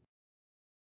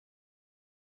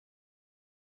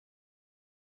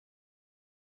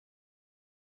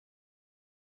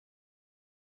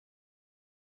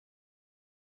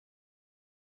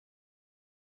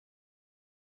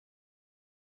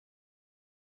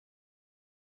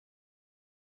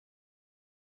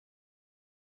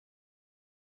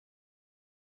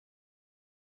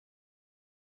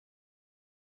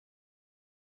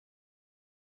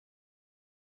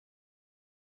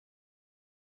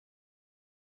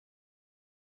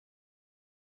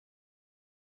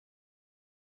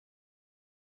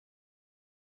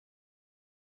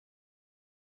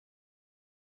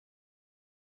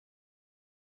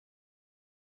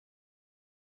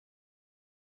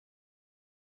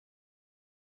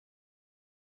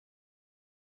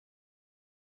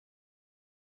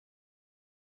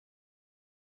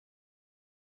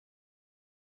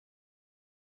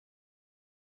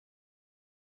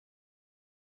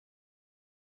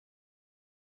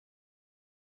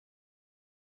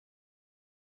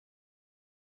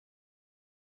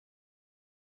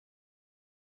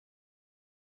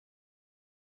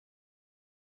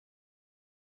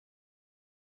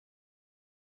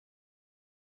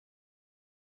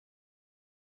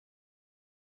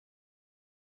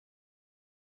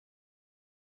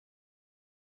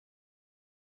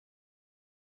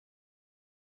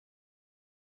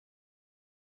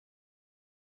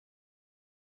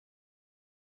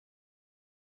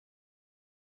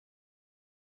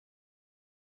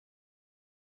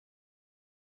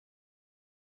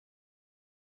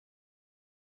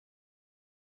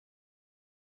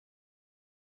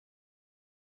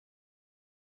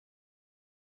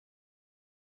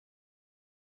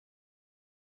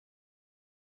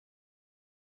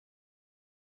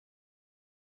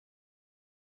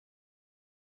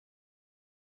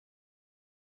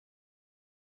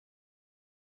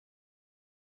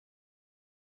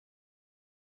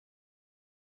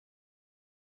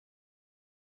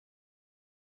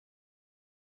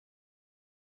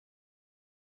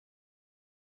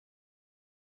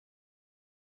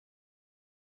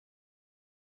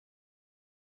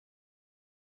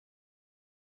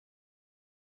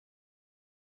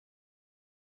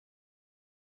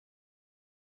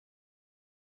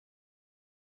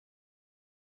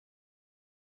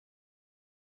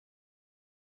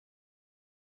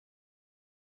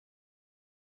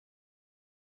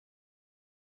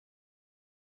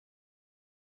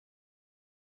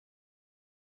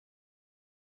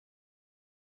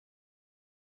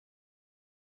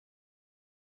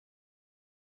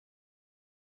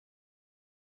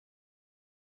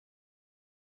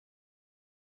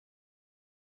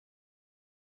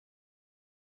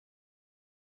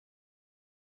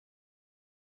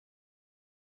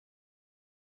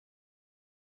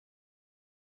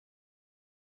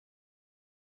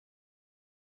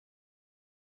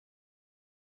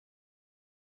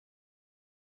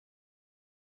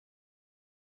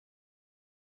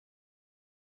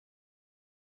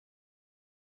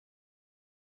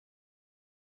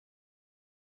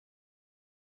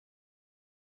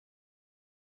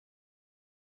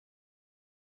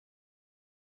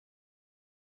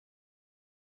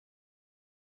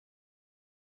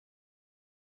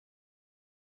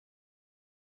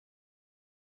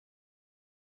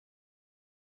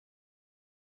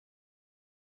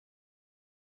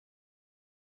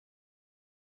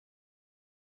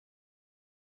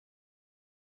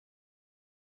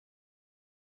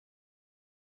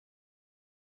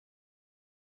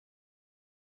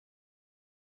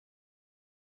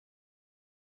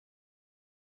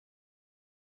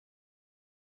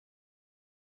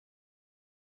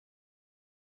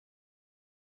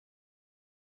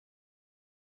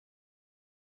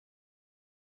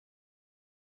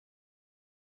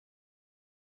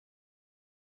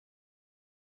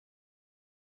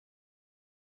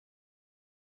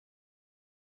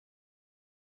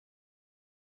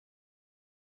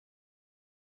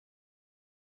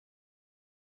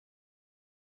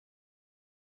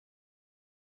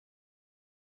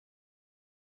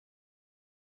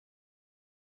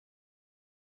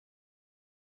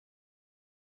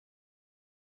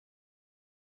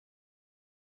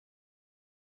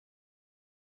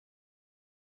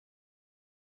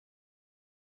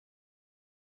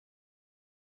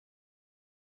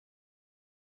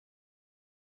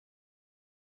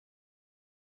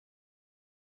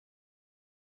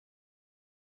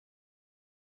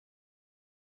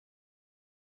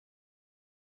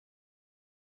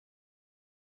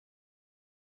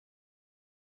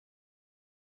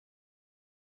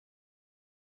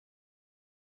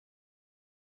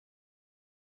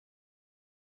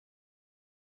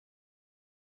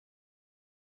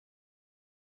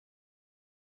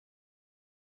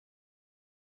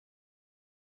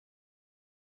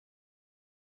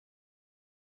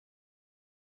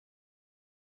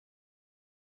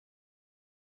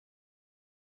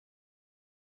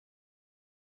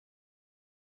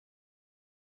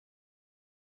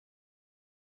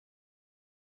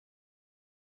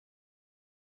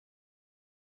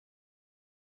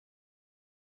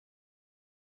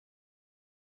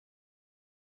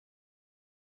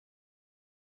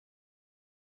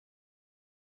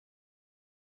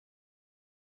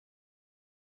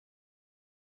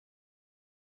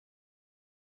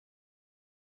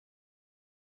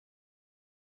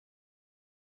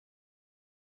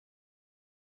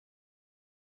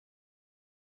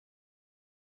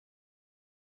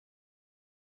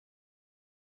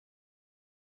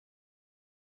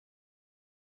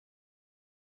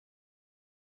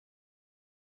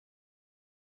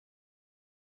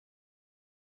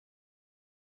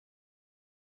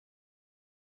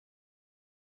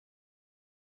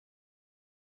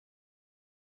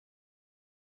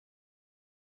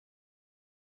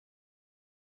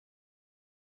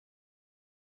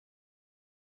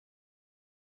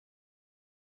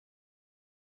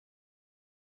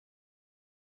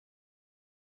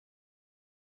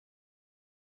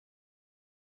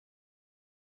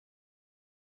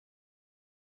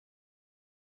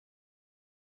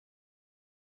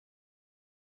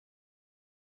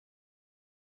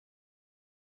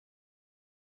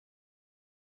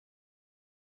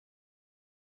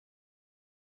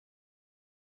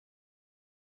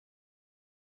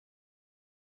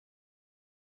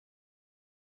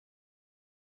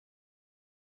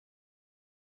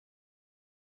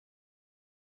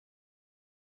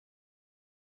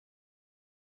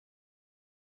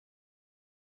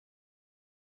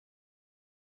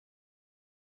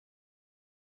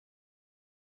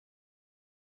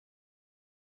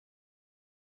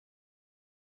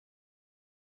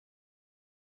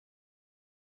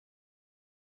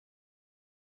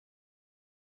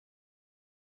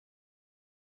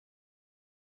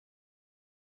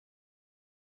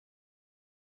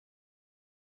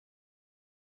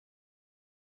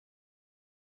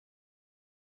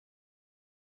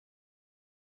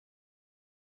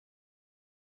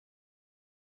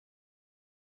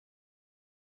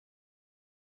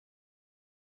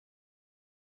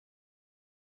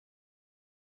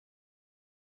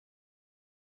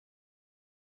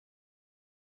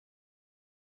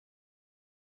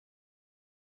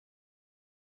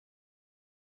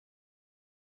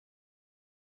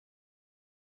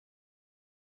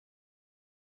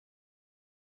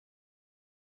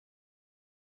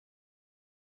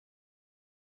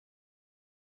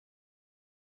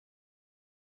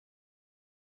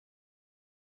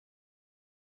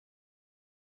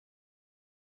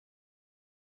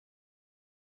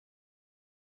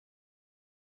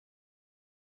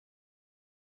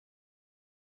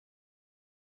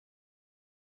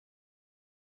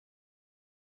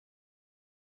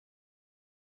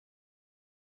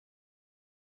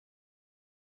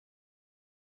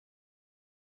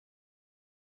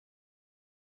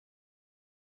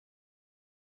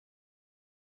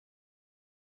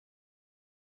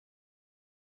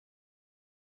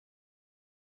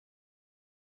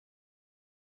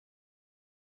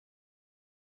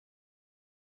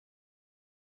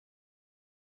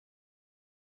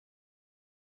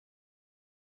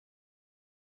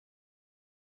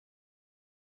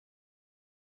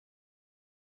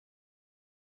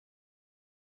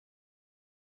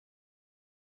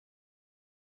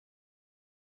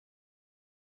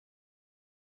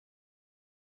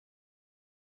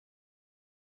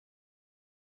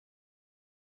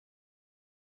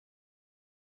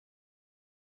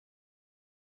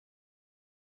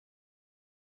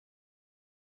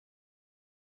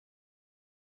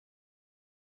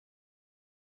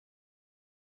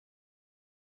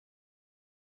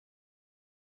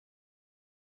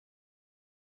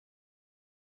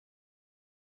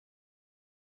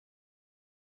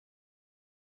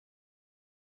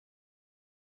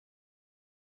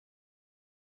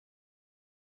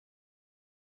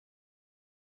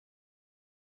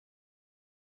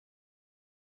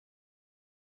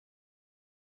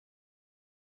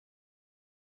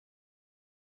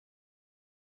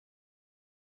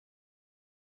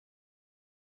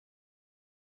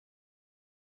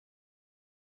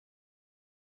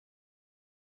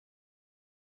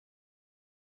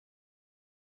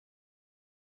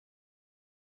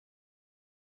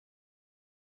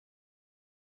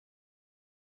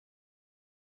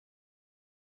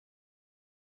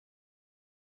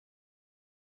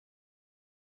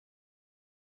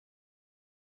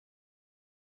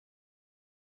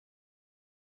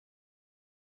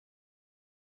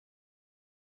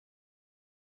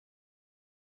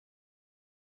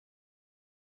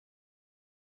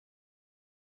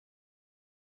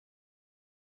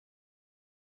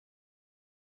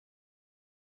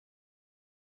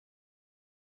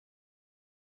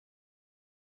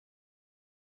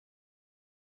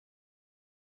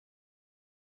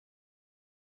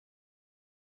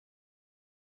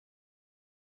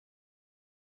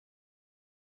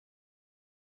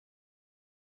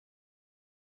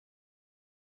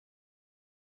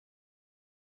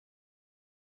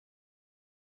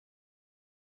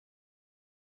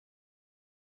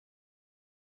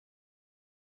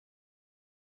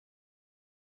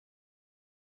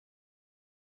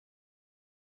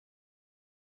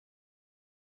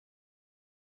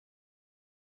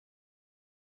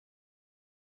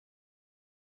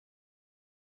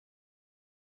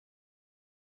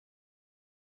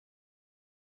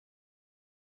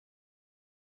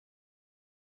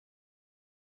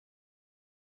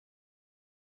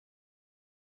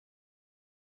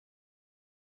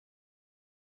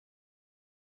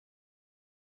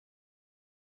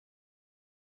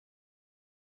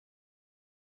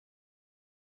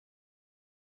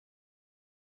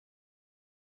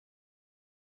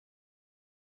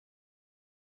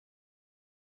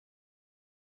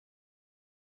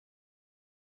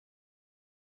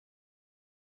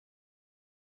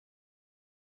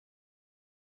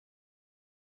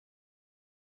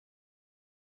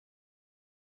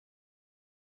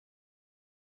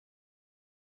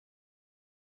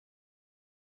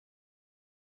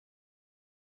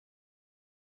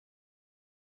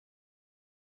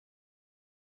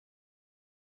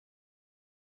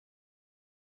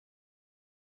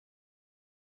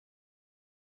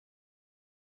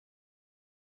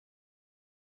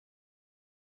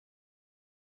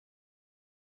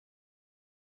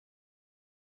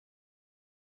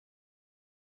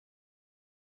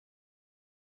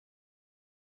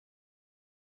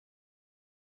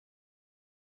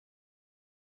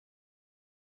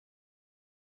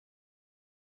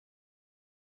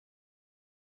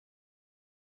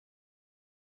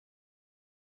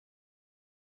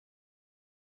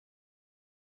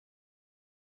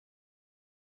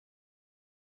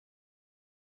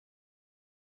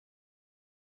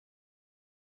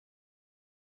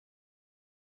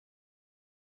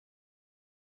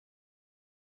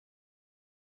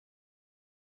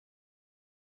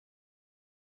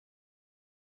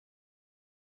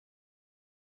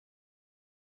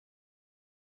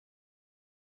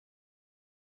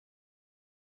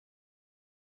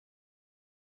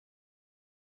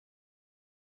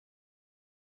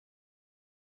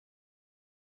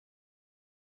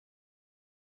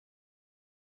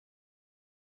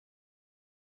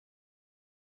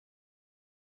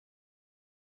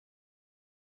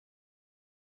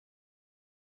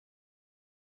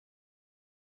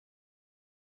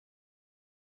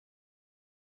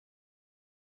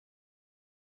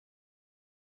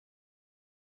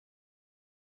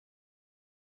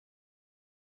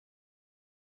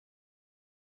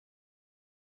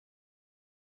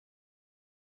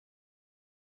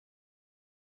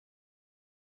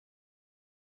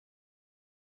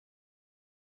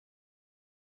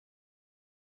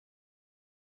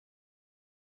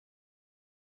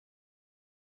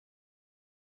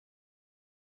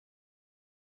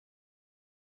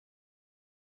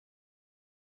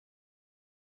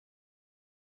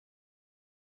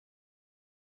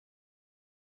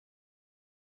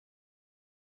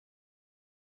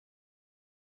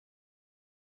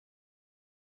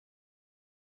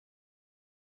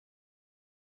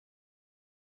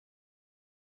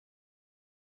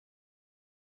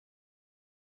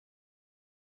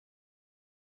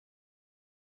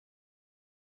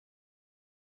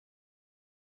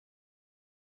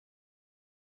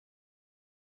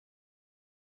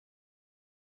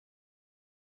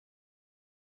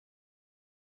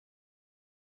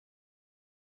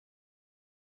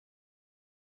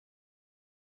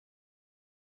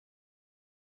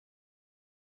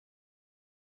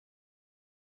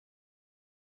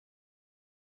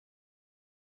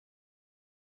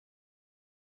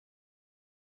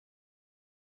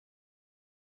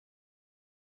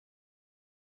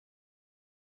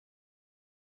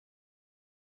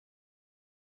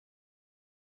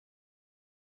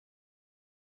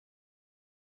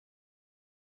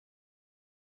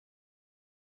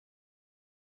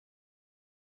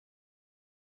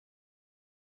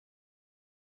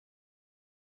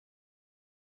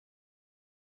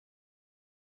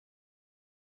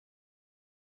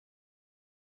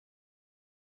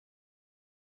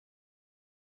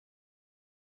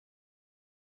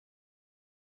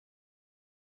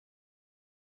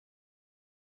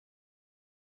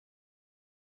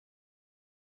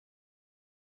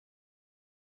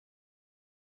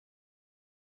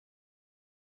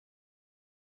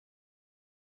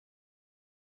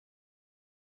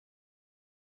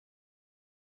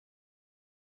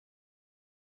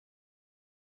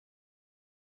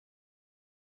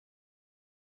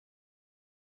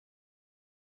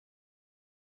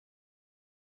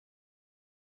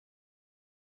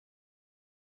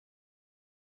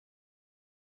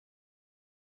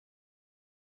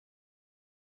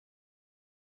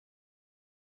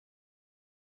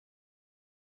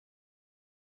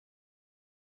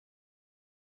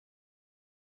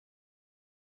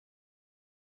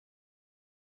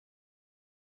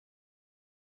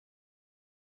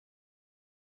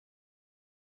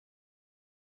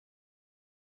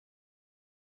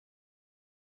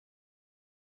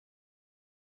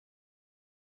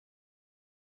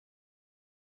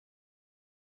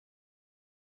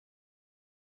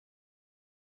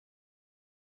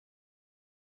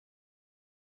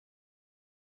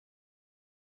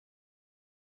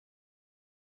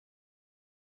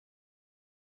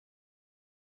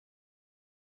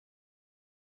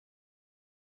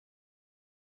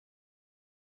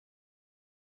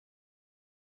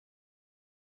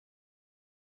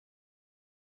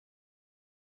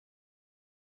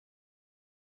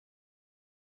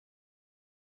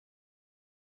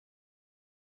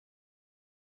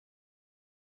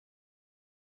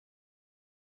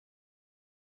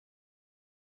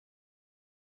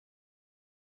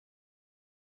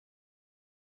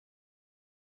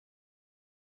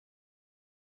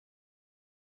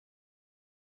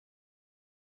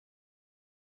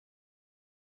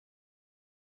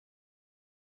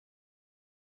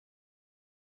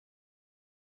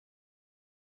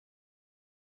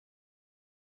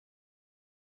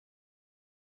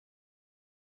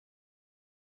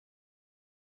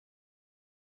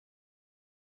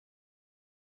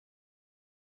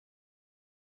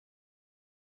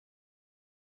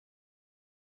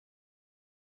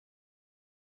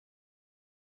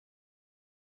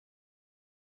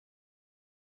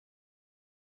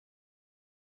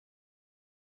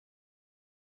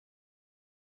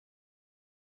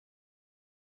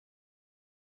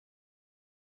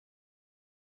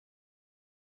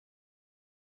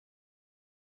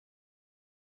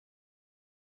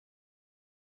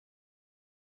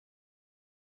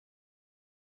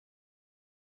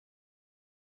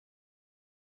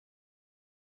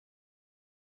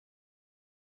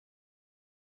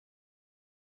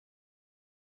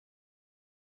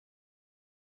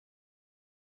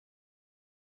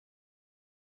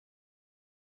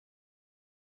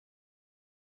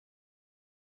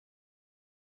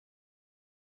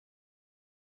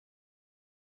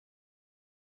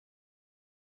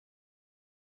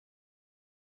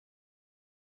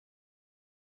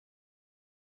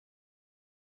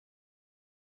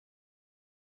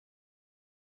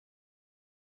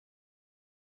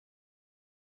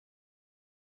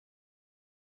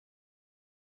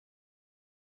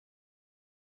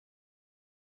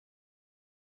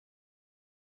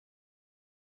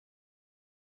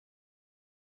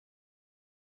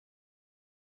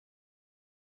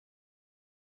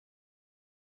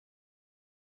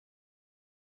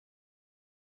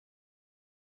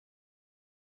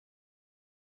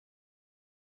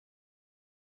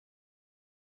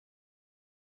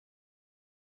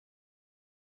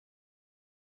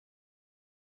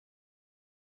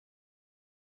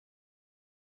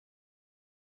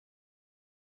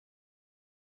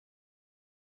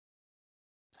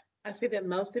 I see that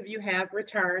most of you have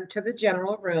returned to the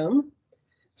general room.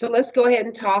 So let's go ahead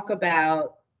and talk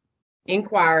about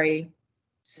inquiry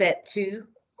set 2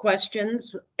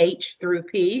 questions, H through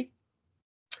P.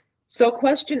 So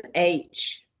question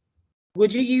H,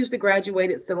 would you use the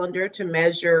graduated cylinder to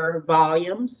measure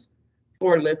volumes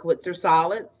for liquids or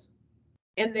solids?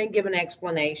 And then give an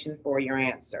explanation for your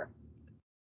answer.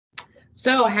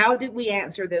 So how did we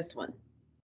answer this one?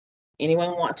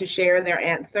 Anyone want to share their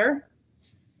answer?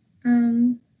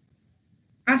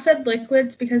 I said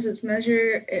liquids because it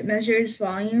measures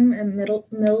volume in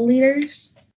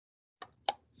milliliters.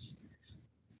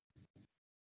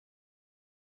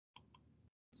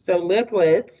 So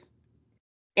liquids,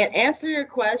 and answer your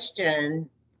question,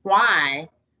 why,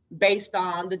 based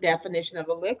on the definition of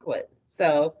a liquid.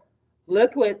 So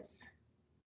liquids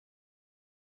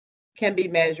can be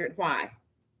measured, why?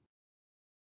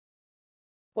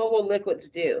 What will liquids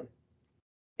do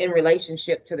in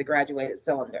relationship to the graduated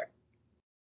cylinder?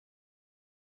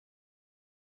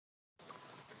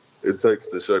 It takes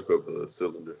the shape of the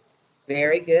cylinder.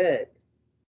 Very good.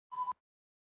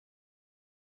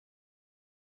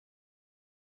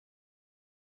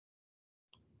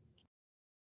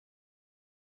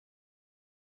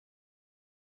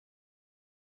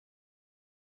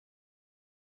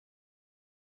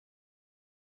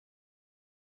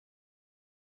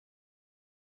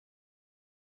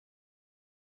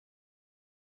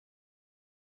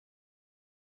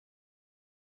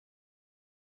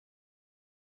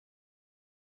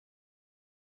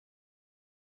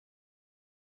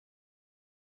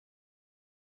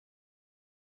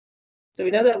 So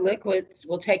we know that liquids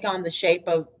will take on the shape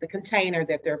of the container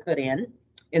that they're put in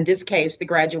this case, the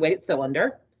graduated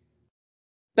cylinder.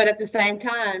 But at the same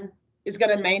time, it's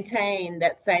going to maintain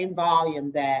that same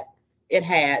volume that it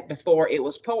had before it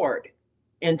was poured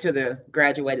into the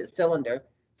graduated cylinder.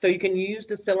 So you can use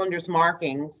the cylinder's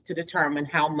markings to determine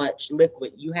how much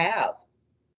liquid you have.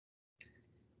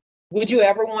 Would you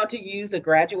ever want to use a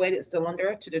graduated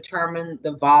cylinder to determine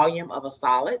the volume of a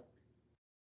solid?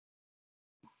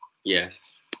 Yes.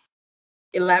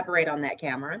 Elaborate on that,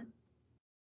 Cameron.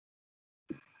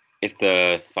 If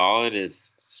the solid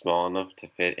is small enough to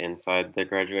fit inside the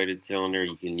graduated cylinder,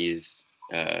 you can use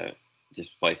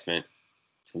displacement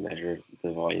to measure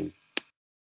the volume.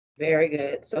 Very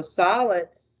good. So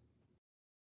solids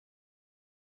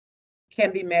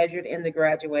can be measured in the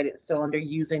graduated cylinder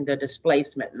using the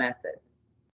displacement method.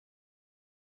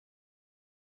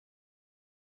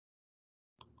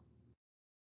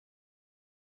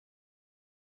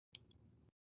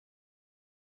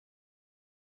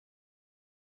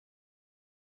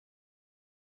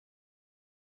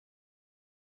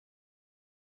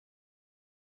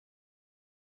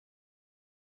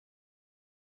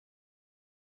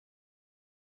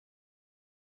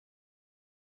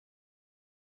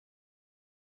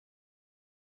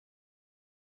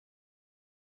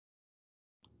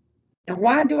 And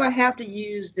why do I have to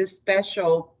use this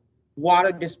special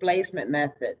water displacement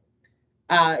method?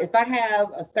 If I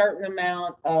have a certain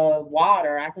amount of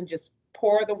water, I can just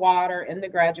pour the water in the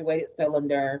graduated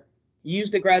cylinder, use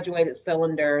the graduated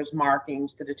cylinder's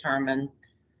markings to determine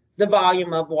the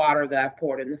volume of water that I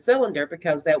poured in the cylinder,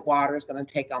 because that water is going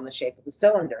to take on the shape of the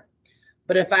cylinder.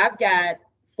 But if I've got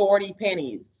 40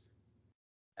 pennies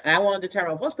and I want to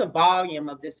determine what's the volume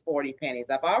of this 40 pennies,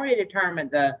 I've already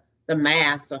determined the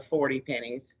mass of 40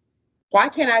 pennies. Why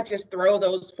can't I just throw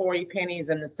those 40 pennies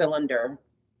in the cylinder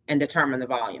and determine the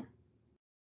volume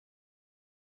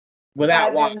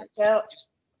without water? Just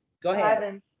go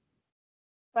ahead.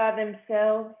 By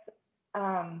themselves,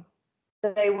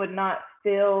 they would not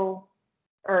fill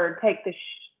or take the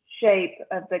shape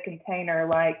of the container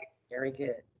like. Very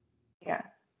good. Yeah.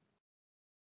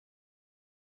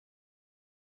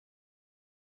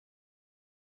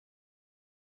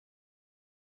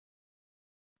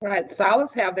 Right,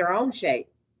 solids have their own shape.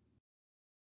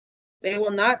 They will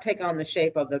not take on the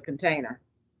shape of the container.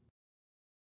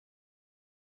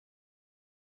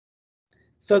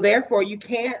 So therefore, you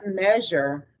can't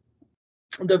measure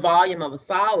the volume of a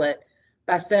solid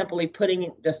by simply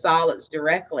putting the solids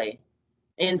directly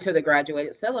into the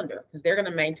graduated cylinder, because they're going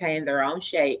to maintain their own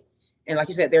shape. And like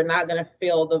you said, they're not going to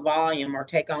fill the volume or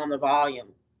take on the volume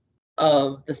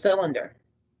of the cylinder.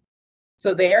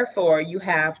 So therefore, you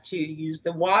have to use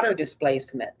the water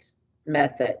displacement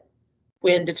method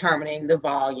when determining the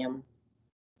volume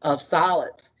of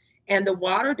solids. And the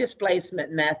water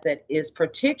displacement method is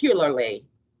particularly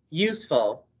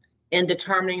useful in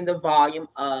determining the volume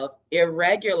of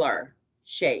irregular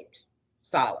shaped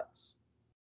solids.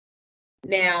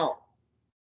 Now,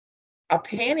 a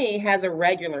penny has a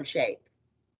regular shape.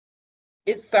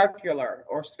 it's circular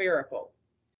or spherical.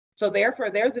 So therefore,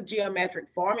 there's a geometric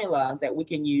formula that we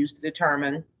can use to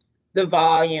determine the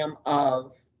volume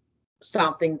of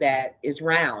something that is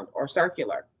round or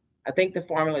circular. I think the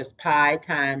formula is pi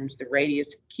times the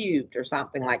radius cubed or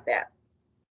something like that.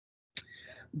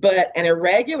 But an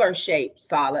irregular shaped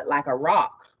solid like a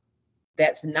rock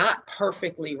that's not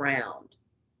perfectly round,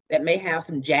 that may have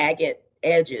some jagged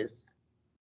edges,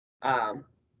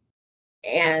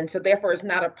 and so therefore it's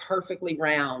not a perfectly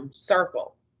round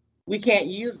circle. We can't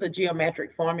use the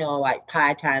geometric formula like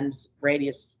pi times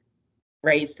radius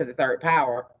raised to the third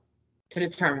power to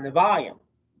determine the volume.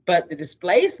 But the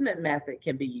displacement method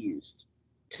can be used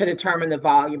to determine the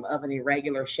volume of an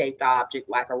irregular shaped object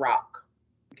like a rock.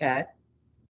 Okay.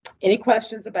 Any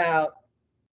questions about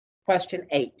question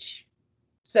H?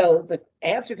 So the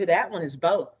answer to that one is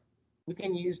both. We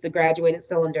can use the graduated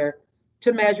cylinder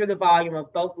to measure the volume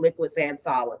of both liquids and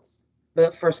solids.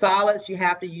 But for solids, you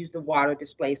have to use the water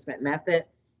displacement method.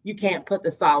 You can't put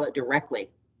the solid directly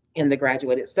in the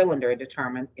graduated cylinder and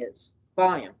determine its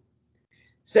volume.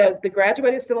 So the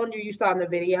graduated cylinder you saw in the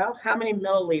video, how many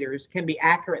milliliters can be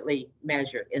accurately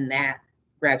measured in that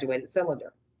graduated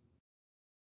cylinder?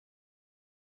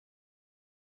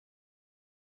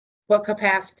 What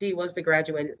capacity was the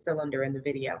graduated cylinder in the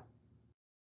video?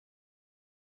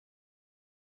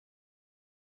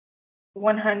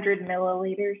 100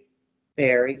 milliliters.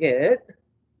 Very good.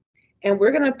 And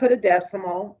we're going to put a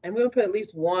decimal, and we're going to put at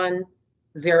least one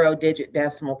 0-digit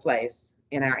decimal place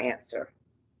in our answer.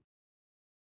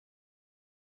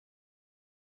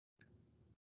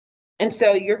 And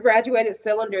so your graduated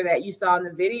cylinder that you saw in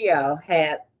the video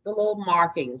had the little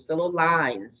markings, the little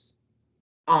lines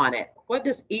on it. What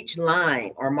does each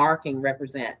line or marking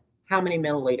represent? How many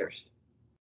milliliters?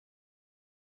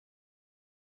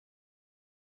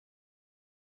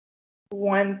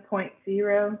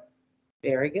 1.0.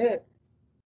 Very good.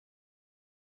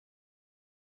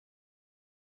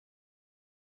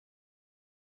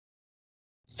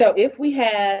 So if we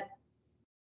had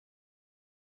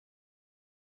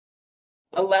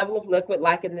a level of liquid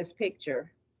like in this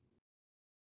picture,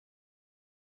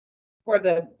 where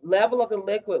the level of the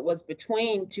liquid was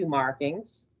between two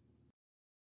markings,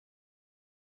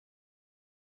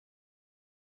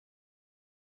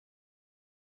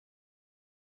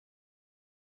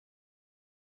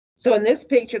 so in this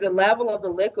picture, the level of the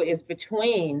liquid is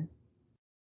between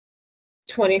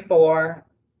 24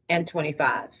 and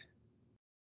 25.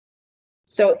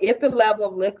 So if the level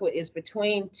of liquid is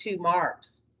between two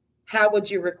marks, how would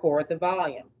you record the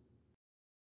volume?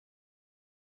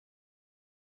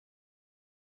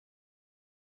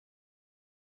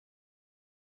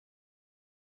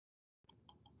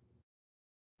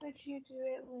 Would you do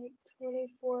it like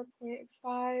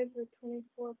 24.5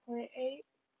 or 24.8?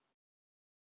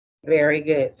 Very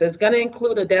good. So it's going to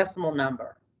include a decimal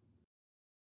number.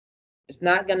 It's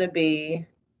not going to be,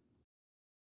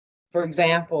 for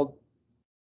example,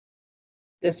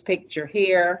 this picture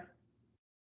here.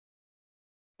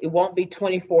 It won't be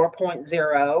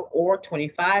 24.0 or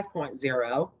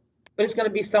 25.0, but it's going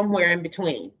to be somewhere in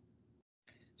between.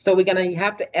 So we're going to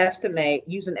have to estimate,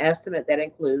 use an estimate that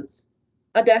includes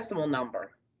a decimal number.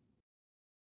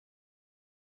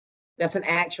 That's an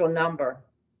actual number.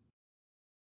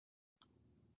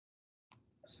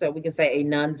 So we can say a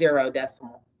non-zero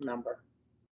decimal number.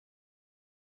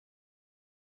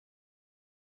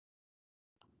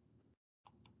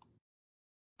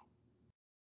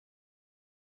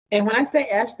 And when I say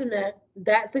estimate,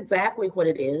 that's exactly what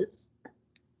it is.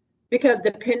 Because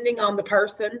depending on the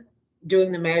person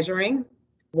doing the measuring,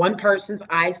 one person's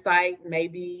eyesight may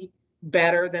be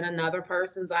better than another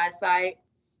person's eyesight.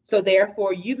 So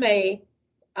therefore, you may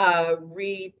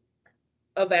read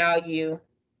a value.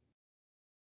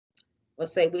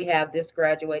 Let's say we have this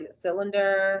graduated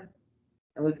cylinder,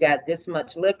 and we've got this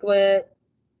much liquid.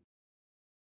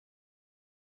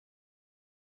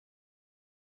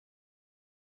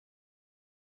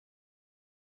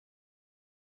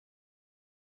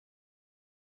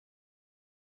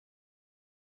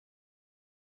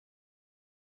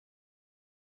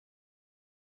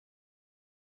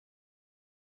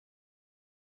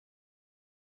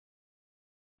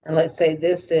 And let's say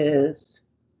this is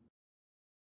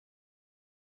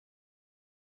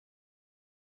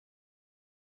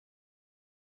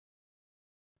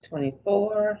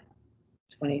 24,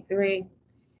 23.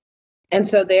 And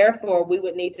so therefore, we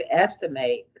would need to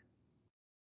estimate.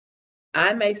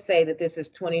 I may say that this is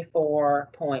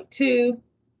 24.2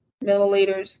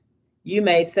 milliliters. You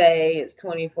may say it's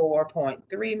 24.3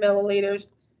 milliliters.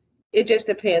 It just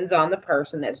depends on the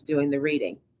person that's doing the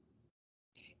reading.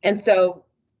 And so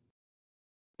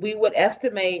we would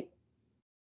estimate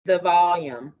the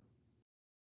volume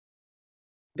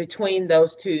between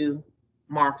those two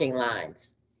marking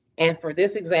lines. And for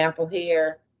this example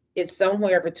here, it's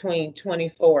somewhere between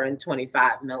 24 and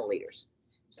 25 milliliters.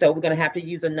 So we're going to have to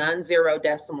use a non-zero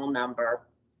decimal number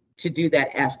to do that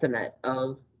estimate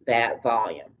of that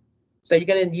volume. So you're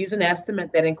going to use an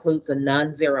estimate that includes a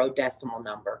non-zero decimal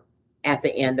number at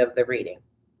the end of the reading.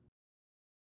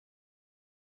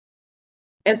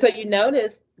 And so you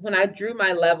notice when I drew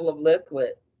my level of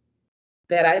liquid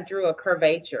that I drew a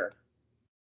curvature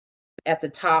at the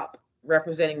top,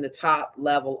 representing the top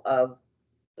level of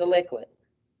the liquid.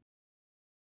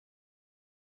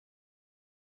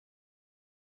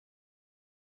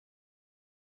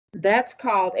 That's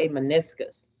called a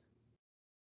meniscus.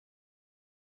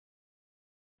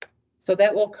 So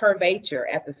that little curvature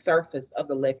at the surface of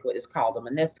the liquid is called a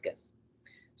meniscus.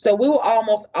 So we will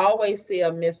almost always see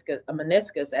a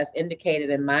meniscus as indicated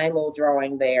in my little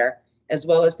drawing there, as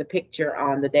well as the picture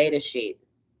on the data sheet.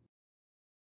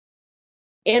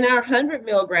 In our 100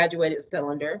 mil graduated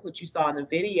cylinder, which you saw in the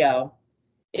video,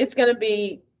 it's going to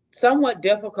be somewhat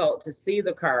difficult to see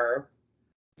the curve.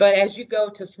 But as you go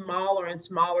to smaller and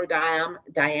smaller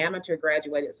diameter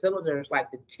graduated cylinders,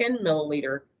 like the 10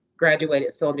 milliliter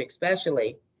graduated cylinder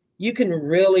especially, you can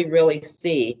really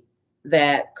see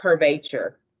that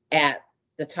curvature at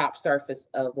the top surface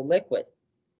of the liquid.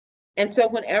 And so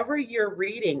whenever you're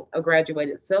reading a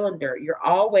graduated cylinder, you're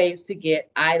always to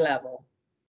get eye level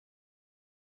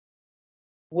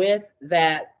with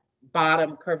that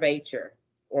bottom curvature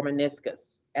or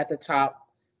meniscus at the top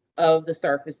of the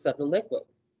surface of the liquid.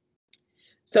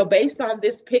 So based on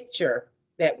this picture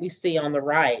that we see on the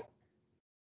right,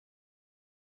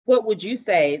 what would you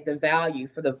say the value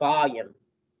for the volume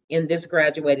in this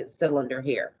graduated cylinder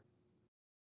here?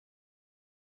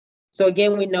 So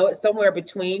again, we know it's somewhere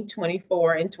between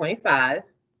 24 and 25.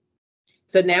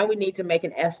 So now we need to make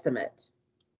an estimate.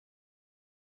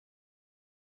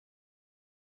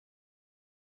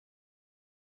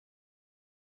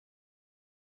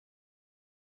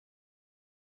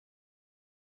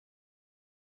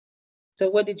 So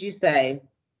what did you say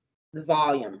the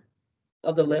volume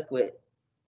of the liquid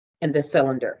in the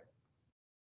cylinder?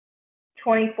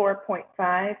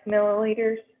 24.5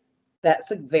 milliliters.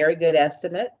 That's a very good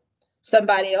estimate.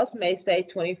 Somebody else may say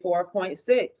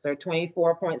 24.6 or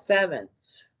 24.7,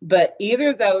 but either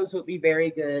of those would be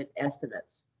very good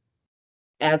estimates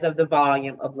as of the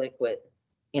volume of liquid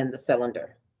in the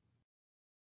cylinder.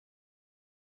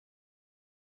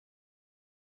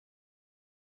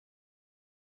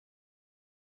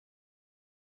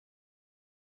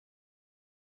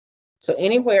 So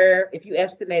anywhere, if you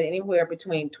estimate anywhere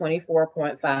between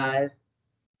 24.5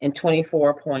 and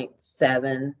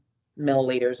 24.7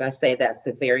 milliliters, I say that's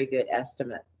a very good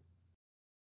estimate.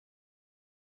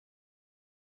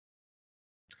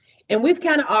 And we've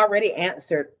kind of already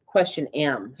answered question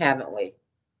M, haven't we?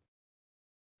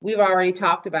 We've already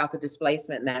talked about the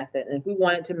displacement method. And if we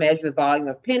wanted to measure the volume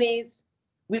of pennies,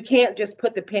 we can't just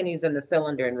put the pennies in the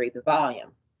cylinder and read the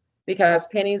volume, because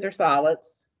pennies are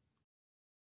solids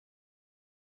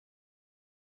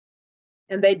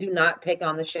and they do not take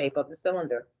on the shape of the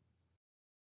cylinder.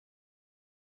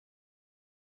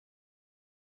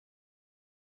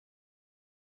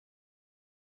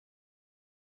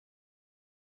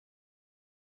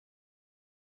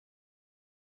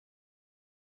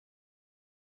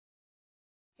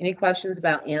 Any questions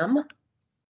about M?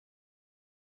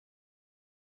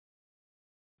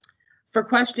 For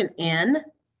question N,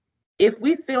 if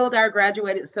we filled our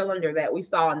graduated cylinder that we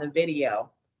saw in the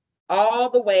video all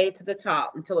the way to the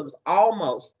top until it was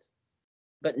almost,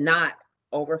 but not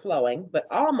overflowing, but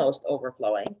almost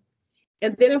overflowing,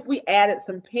 and then if we added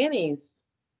some pennies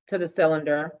to the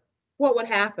cylinder, what would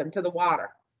happen to the water?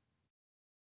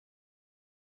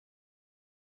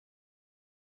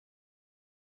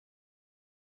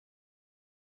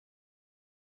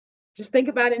 Just think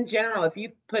about in general, if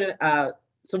you put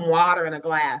some water in a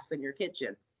glass in your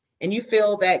kitchen and you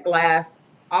fill that glass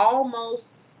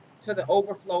almost to the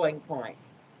overflowing point,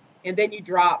 and then you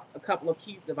drop a couple of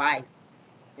cubes of ice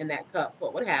in that cup,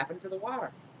 what would happen to the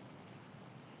water?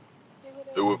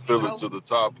 It would fill it to the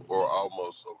top or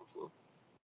almost overflow.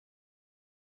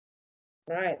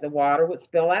 Right, the water would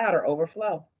spill out or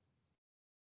overflow.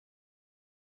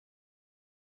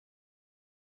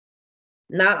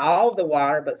 Not all of the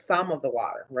water, but some of the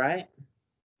water, right?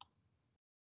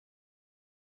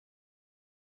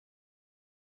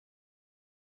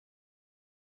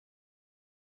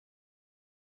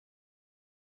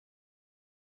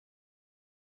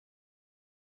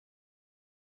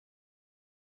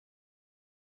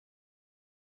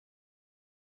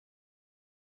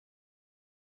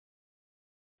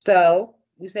 So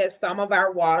we said some of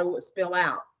our water would spill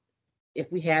out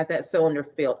if we had that cylinder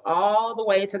filled all the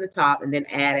way to the top and then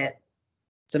added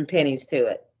some pennies to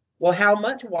it. Well, how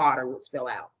much water would spill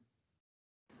out?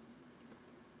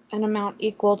 An amount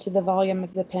equal to the volume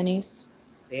of the pennies.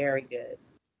 Very good.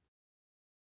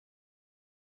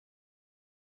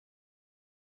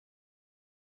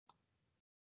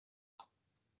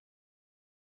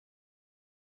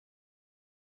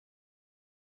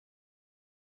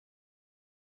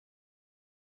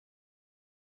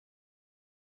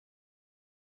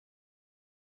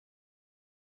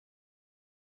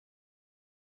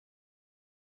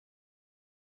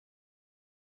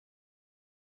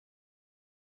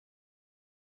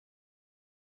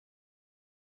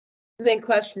 And then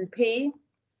question P,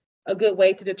 a good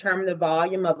way to determine the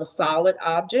volume of a solid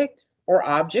object or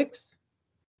objects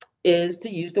is to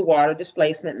use the water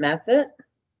displacement method.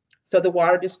 So the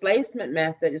water displacement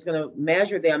method is going to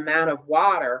measure the amount of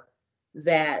water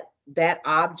that that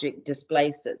object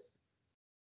displaces,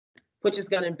 which is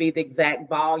going to be the exact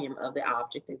volume of the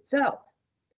object itself.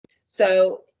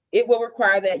 So it will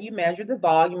require that you measure the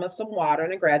volume of some water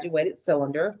in a graduated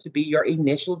cylinder to be your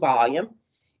initial volume.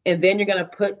 And then you're going to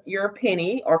put your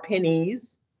penny or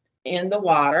pennies in the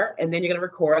water, and then you're going to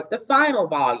record the final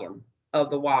volume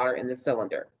of the water in the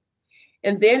cylinder.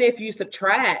 And then if you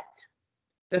subtract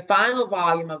the final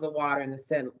volume of the water in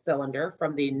the cylinder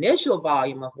from the initial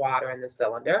volume of water in the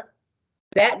cylinder,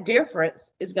 that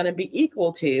difference is going to be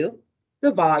equal to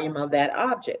the volume of that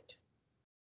object.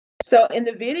 So in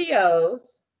the videos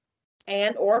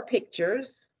and or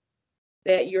pictures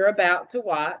that you're about to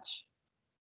watch,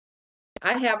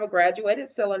 I have a graduated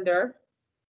cylinder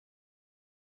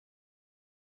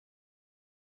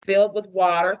filled with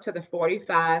water to the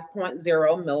 45.0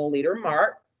 milliliter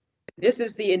mark. This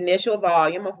is the initial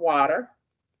volume of water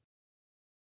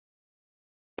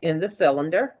in the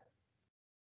cylinder.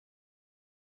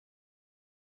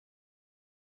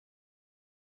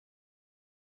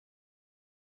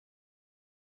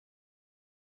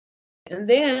 And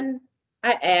then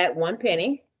I add 1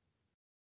 penny.